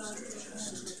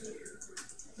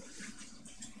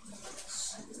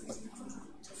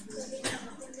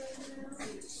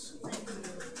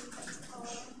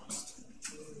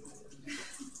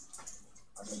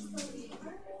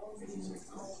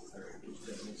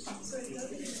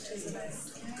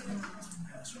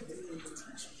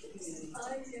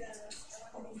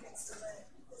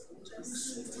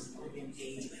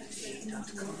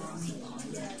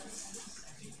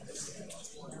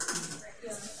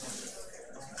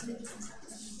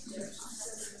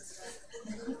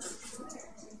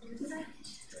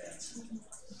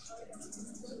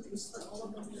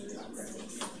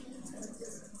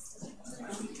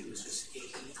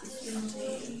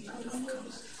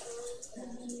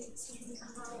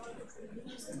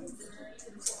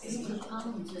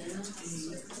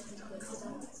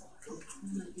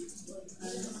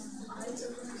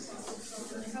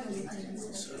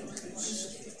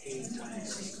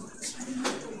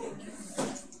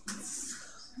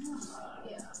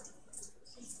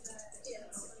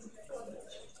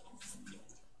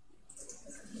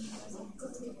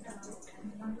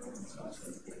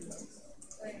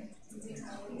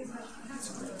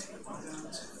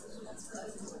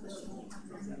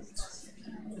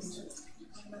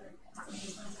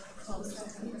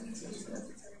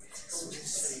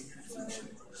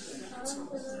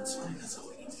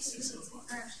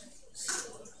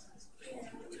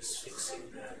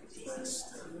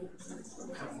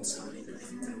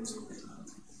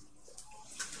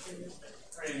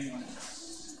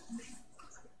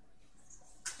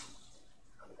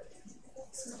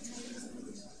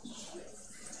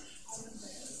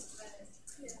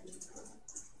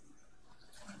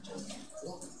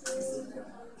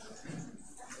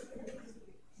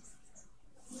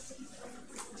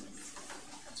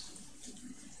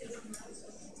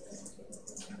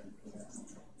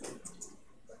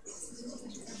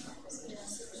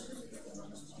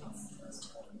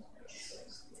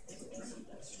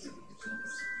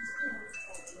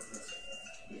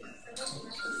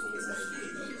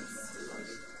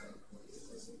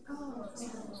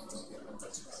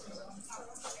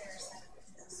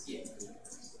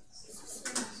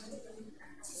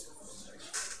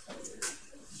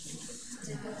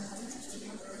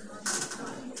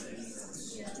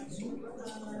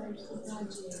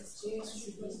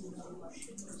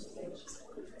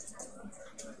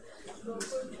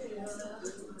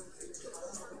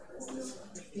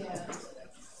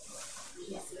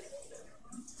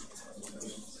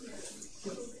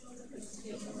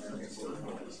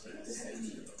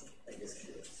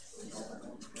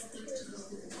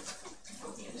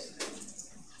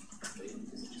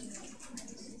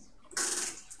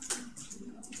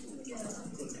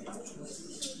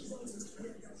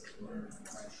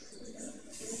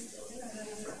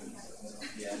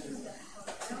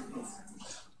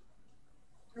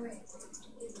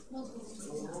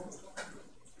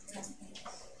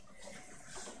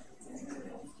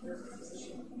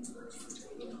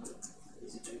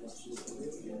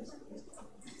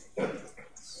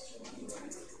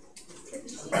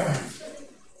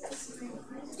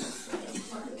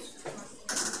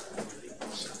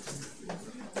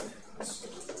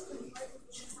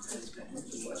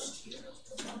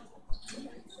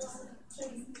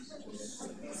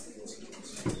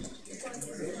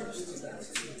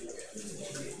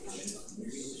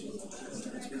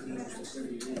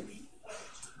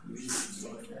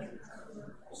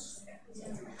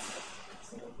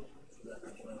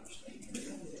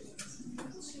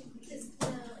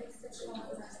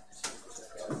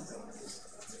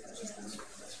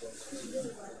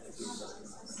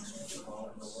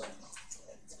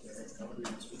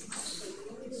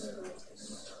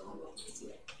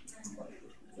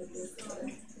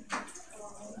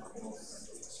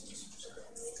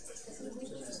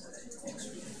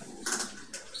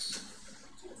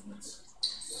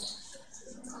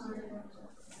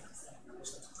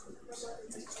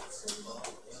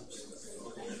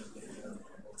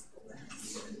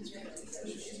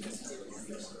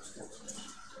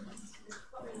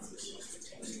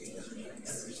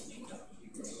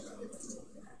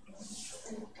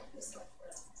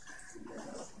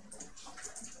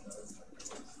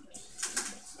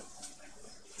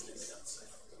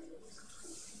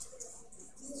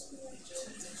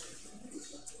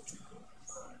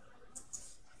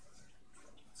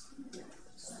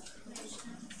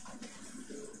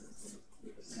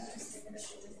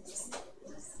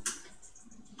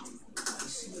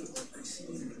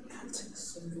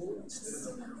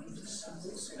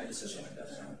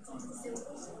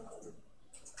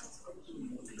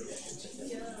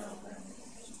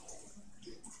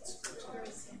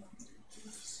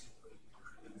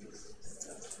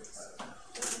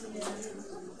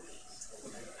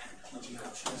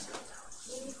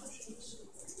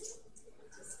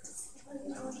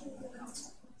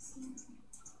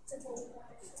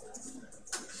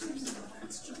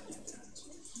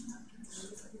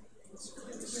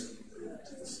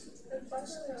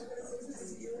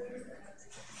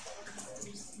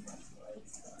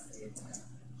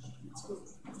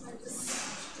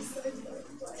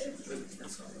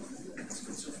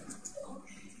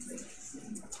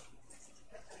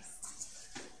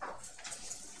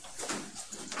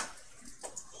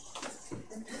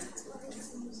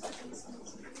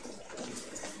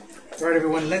 All right,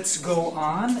 everyone, let's go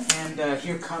on. And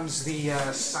here comes the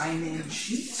sign-in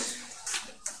sheet.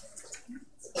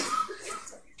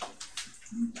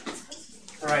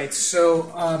 All right, so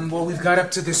what we've got up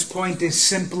to this point is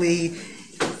simply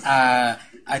a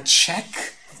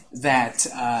check that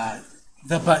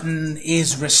the button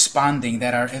is responding,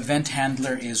 that our event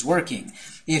handler is working.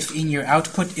 If in your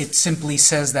output it simply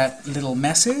says that little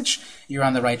message, you're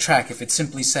on the right track. If it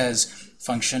simply says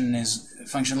function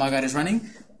logout is running,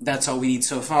 that's all we need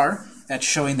so far. That's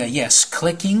showing that, yes,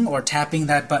 clicking or tapping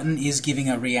that button is giving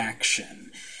a reaction.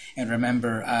 And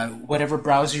remember, whatever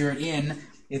browser you're in,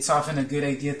 it's often a good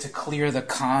idea to clear the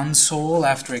console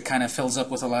after it kind of fills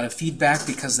up with a lot of feedback,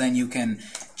 because then you can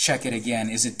check it again.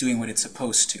 Is it doing what it's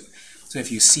supposed to? So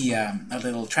if you see a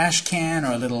little trash can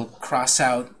or a little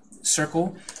cross-out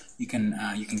circle, you can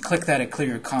click that and clear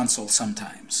your console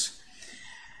sometimes.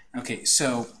 Okay,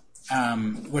 so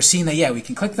we're seeing that, yeah, we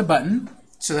can click the button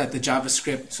so that it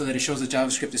shows the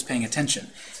JavaScript is paying attention.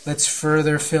 Let's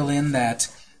further fill in that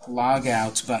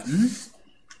logout button,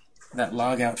 that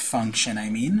logout function, I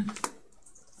mean.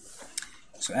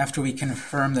 So after we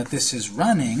confirm that this is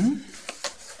running,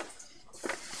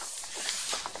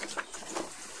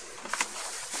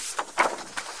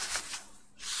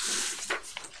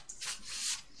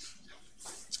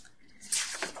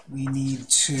 we need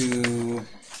to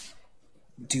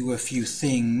do a few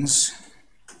things.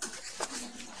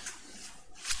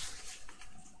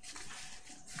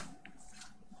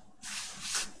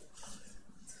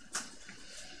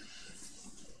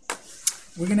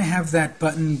 We're going to have that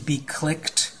button be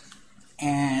clicked,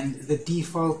 and the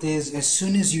default is as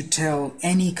soon as you tell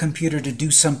any computer to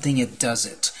do something, it does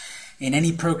it. In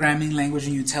any programming language,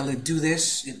 when you tell it do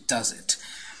this, it does it.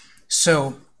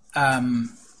 So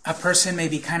a person may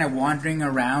be kind of wandering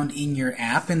around in your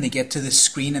app, and they get to this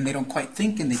screen and they don't quite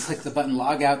think, and they click the button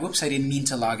log out. Whoops, I didn't mean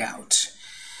to log out.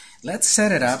 Let's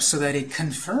set it up so that it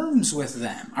confirms with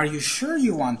them. Are you sure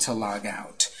you want to log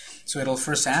out? So it'll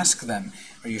first ask them,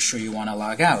 are you sure you want to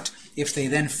log out? If they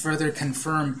then further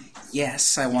confirm,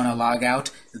 yes, I want to log out,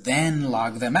 then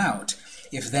log them out.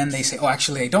 If then they say, oh,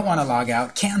 actually, I don't want to log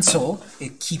out, cancel,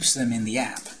 it keeps them in the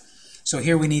app. So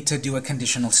here we need to do a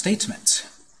conditional statement.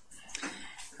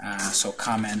 So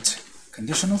comment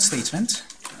conditional statement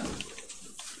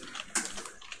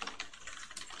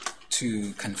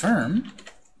to confirm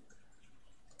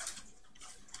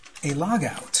a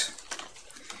logout.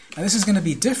 Now this is going to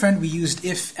be different. We used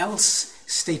if-else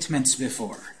statements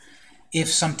before. If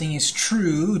something is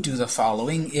true, do the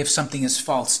following. If something is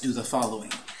false, do the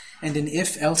following. And an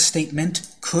if-else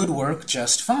statement could work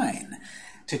just fine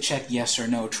to check yes or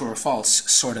no, true or false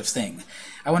sort of thing.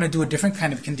 I want to do a different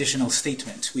kind of conditional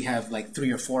statement. We have like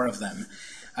 3 or 4 of them.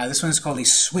 This one is called a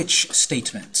switch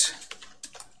statement.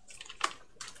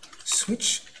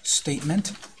 Switch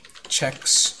statement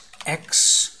checks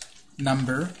X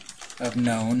number of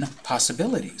known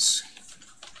possibilities.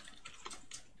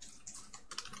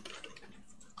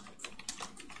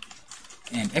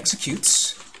 And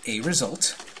executes a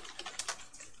result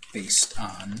based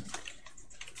on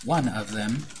one of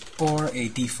them, or a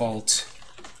default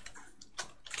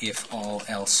if all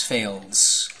else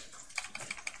fails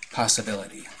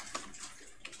possibility.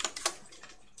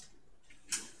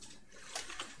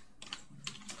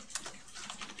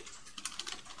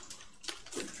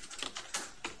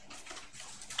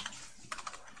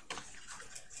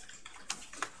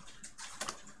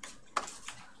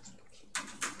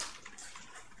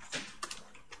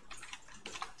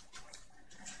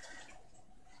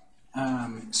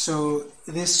 So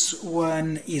this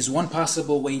one is one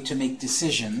possible way to make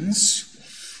decisions.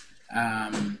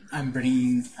 I'm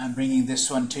bringing this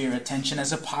one to your attention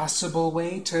as a possible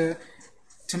way to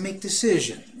make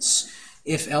decisions.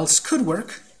 If else could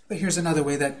work, but here's another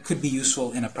way that could be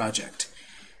useful in a project.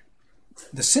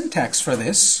 The syntax for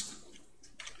this,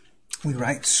 we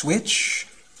write switch,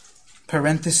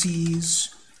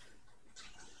 parentheses,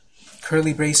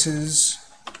 curly braces,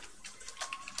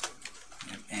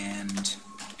 and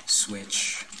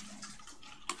switch.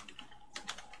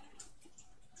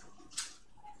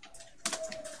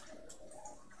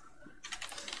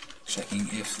 Checking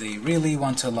if they really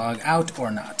want to log out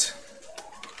or not.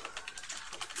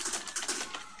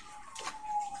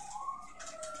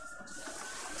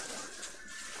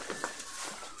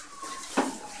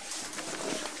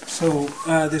 So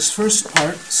this first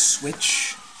part,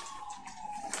 switch,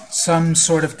 some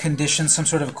sort of condition, some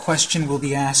sort of question will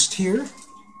be asked here.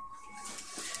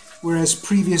 Whereas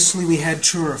previously we had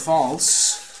true or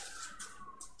false,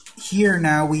 here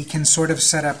now we can sort of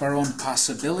set up our own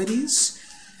possibilities.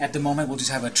 At the moment we'll just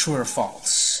have a true or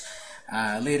false.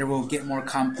 Later we'll get more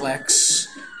complex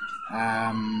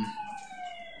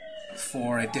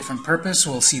for a different purpose.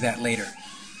 We'll see that later.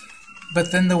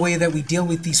 But then the way that we deal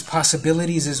with these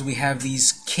possibilities is we have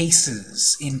these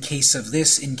cases, in case of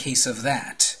this, in case of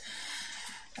that.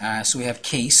 So we have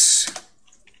case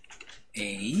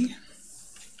A,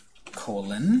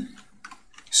 colon,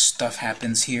 stuff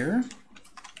happens here,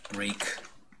 break.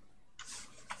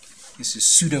 This is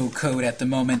pseudocode at the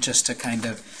moment just to kind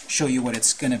of show you what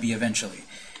it's going to be eventually.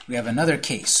 We have another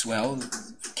case. Well,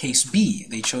 case B,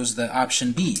 they chose the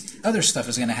option B. Other stuff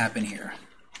is going to happen here.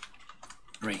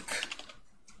 Break.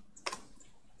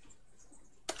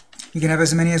 We can have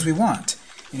as many as we want.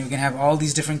 And we can have all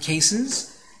these different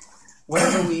cases.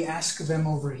 Whatever we ask them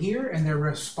over here, and their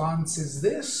response is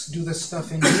this, do the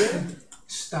stuff in here,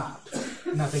 stop,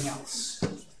 nothing else.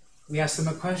 We ask them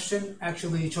a question,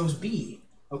 actually it chose B.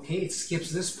 Okay, it skips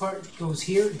this part, goes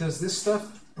here, does this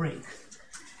stuff, break.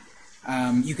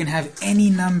 You can have any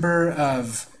number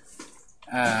of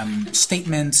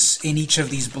statements in each of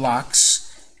these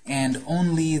blocks, and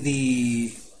only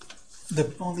the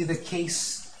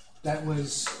case that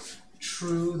was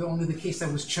true, only the case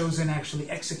that was chosen actually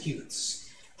executes.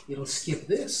 It'll skip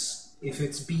this. If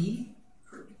it's B,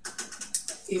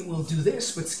 it will do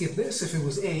this, but skip this. If it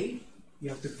was A, you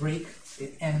have to break.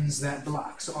 It ends that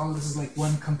block. So all of this is like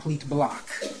one complete block.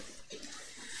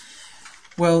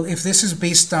 Well, if this is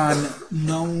based on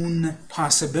known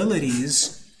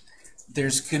possibilities,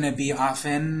 there's going to be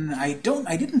often, I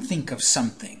didn't think of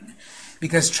something.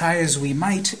 Because try as we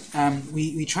might,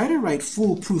 we try to write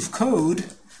foolproof code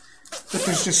But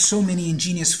there's just so many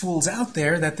ingenious fools out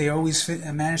there that they always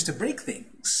manage to break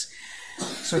things.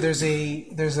 So there's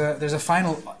a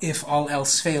final if all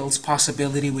else fails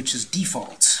possibility, which is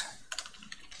default.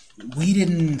 We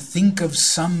didn't think of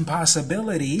some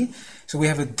possibility, so we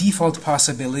have a default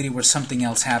possibility where something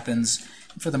else happens.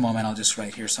 For the moment, I'll just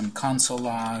write here some console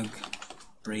log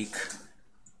break.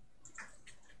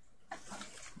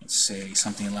 Let's say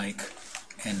something like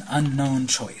an unknown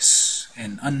choice,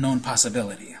 an unknown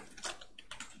possibility.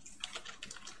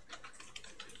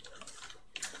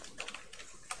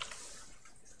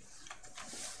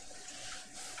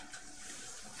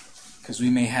 Because we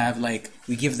may have, like,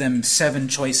 we give them 7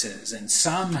 choices, and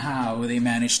somehow they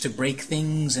managed to break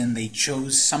things, and they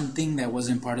chose something that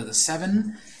wasn't part of the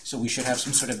 7. So we should have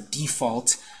some sort of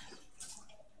default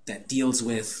that deals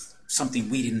with something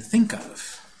we didn't think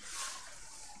of.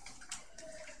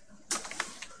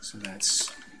 So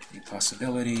that's a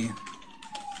possibility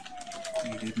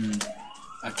we didn't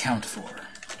account for.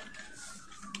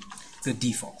 The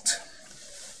default.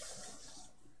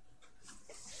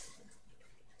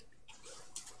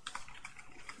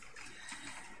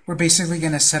 We're basically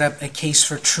going to set up a case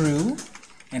for true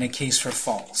and a case for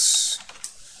false.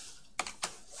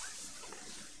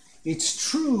 It's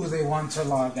true they want to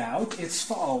log out. It's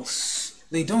false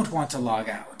they don't want to log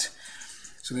out.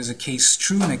 So there's a case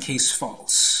true and a case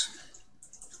false.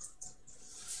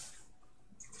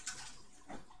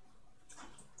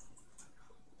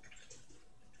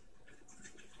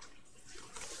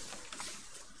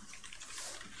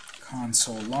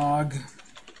 Console log.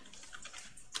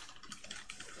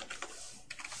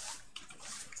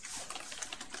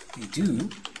 They do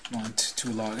want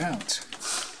to log out.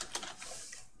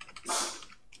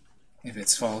 If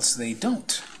it's false, they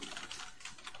don't.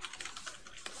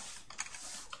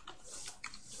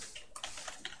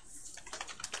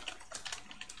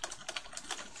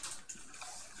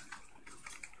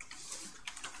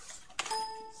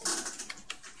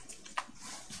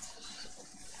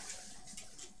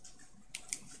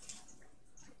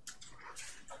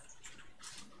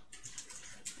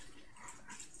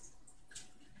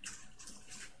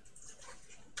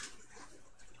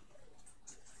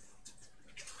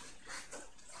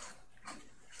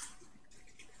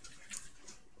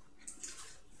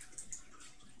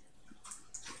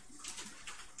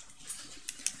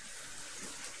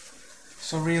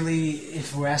 So really,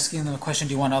 if we're asking them a question,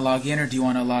 do you want to log in or do you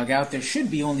want to log out, there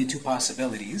should be only 2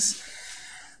 possibilities.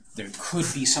 There could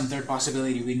be some third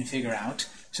possibility we didn't figure out,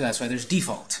 so that's why there's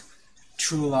default.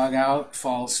 True log out,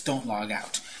 false don't log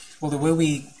out. Well, the way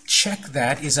we check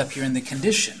that is up here in the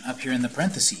condition, up here in the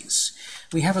parentheses.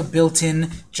 We have a built-in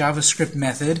JavaScript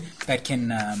method that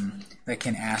can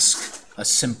ask a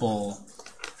simple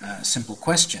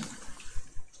question.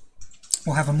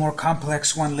 We'll have a more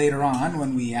complex one later on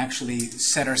when we actually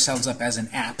set ourselves up as an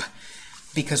app,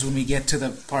 because when we get to the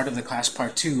part of the class,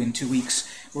 part 2, in 2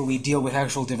 weeks, where we deal with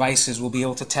actual devices, we'll be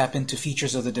able to tap into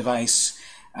features of the device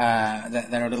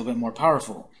that are a little bit more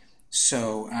powerful.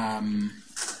 So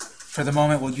for the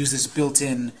moment, we'll use this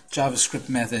built-in JavaScript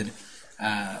method,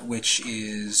 which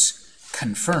is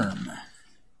confirm.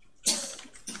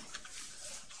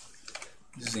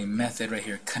 This is a method right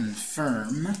here,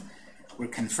 confirm. We're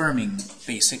confirming,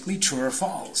 basically, true or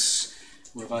false.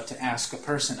 We're about to ask a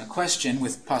person a question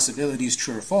with possibilities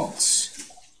true or false.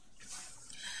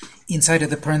 Inside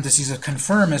of the parentheses of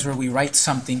confirm is where we write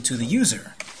something to the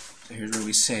user. So here's where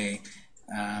we say,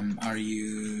 are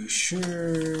you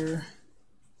sure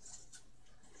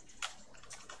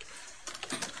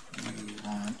you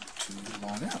want to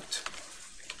log out?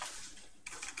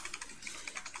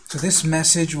 So this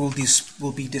message will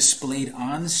be displayed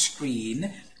on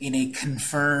screen in a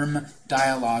confirm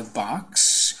dialog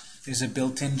box. There's a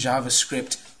built-in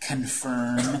JavaScript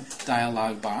confirm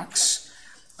dialog box.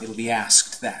 It'll be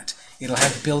asked that. It'll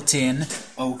have built-in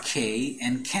OK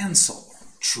and cancel,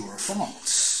 true or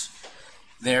false.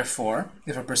 Therefore,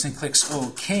 if a person clicks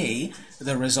OK,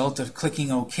 the result of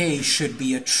clicking OK should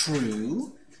be a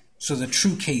true, so the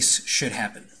true case should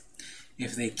happen.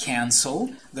 If they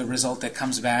cancel, the result that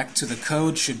comes back to the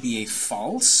code should be a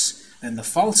false, then the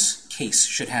false case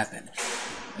should happen.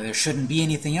 There shouldn't be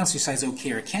anything else besides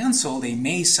OK or cancel. They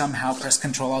may somehow press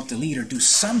Control-Alt-Delete or do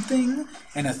something,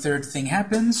 and a third thing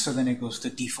happens, so then it goes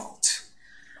to default.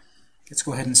 Let's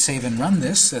go ahead and save and run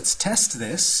this. Let's test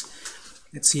this.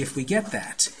 Let's see if we get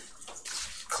that.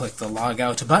 Click the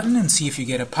Logout button and see if you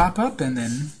get a pop-up, and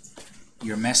then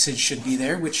your message should be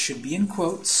there, which should be in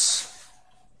quotes.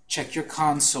 Check your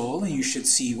console, and you should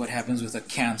see what happens with a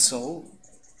cancel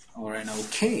or an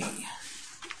OK.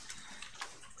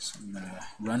 So I'm going to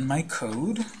run my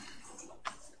code.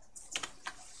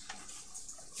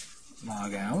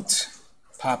 log out,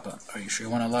 pop-up. Are you sure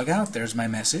you want to log out? There's my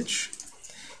message.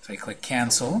 If I click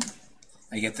cancel,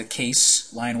 I get the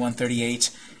case, line 138.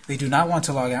 They do not want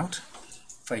to log out.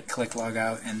 If I click log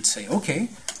out and say OK,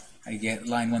 I get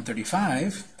line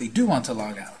 135. They do want to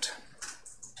log out.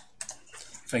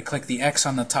 If I click the X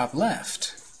on the top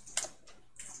left,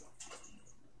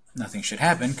 nothing should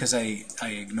happen because I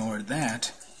ignored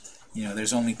that. You know,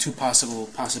 there's only two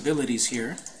possibilities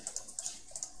here.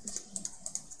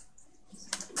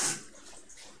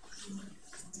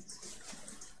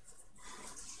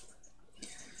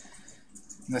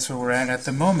 That's where we're at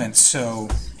the moment. So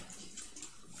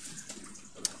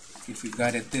if we've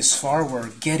got it this far, we're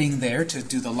getting there to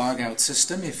do the logout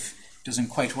system. If it doesn't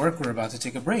quite work, we're about to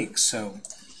take a break. So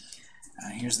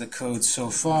here's the code so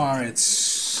far. It's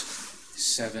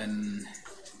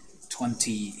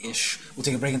 7:20-ish. We'll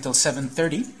take a break until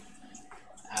 7:30.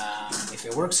 If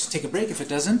it works, take a break. If it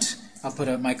doesn't, I'll put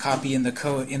up my copy in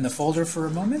the folder for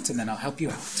a moment, and then I'll help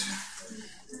you out.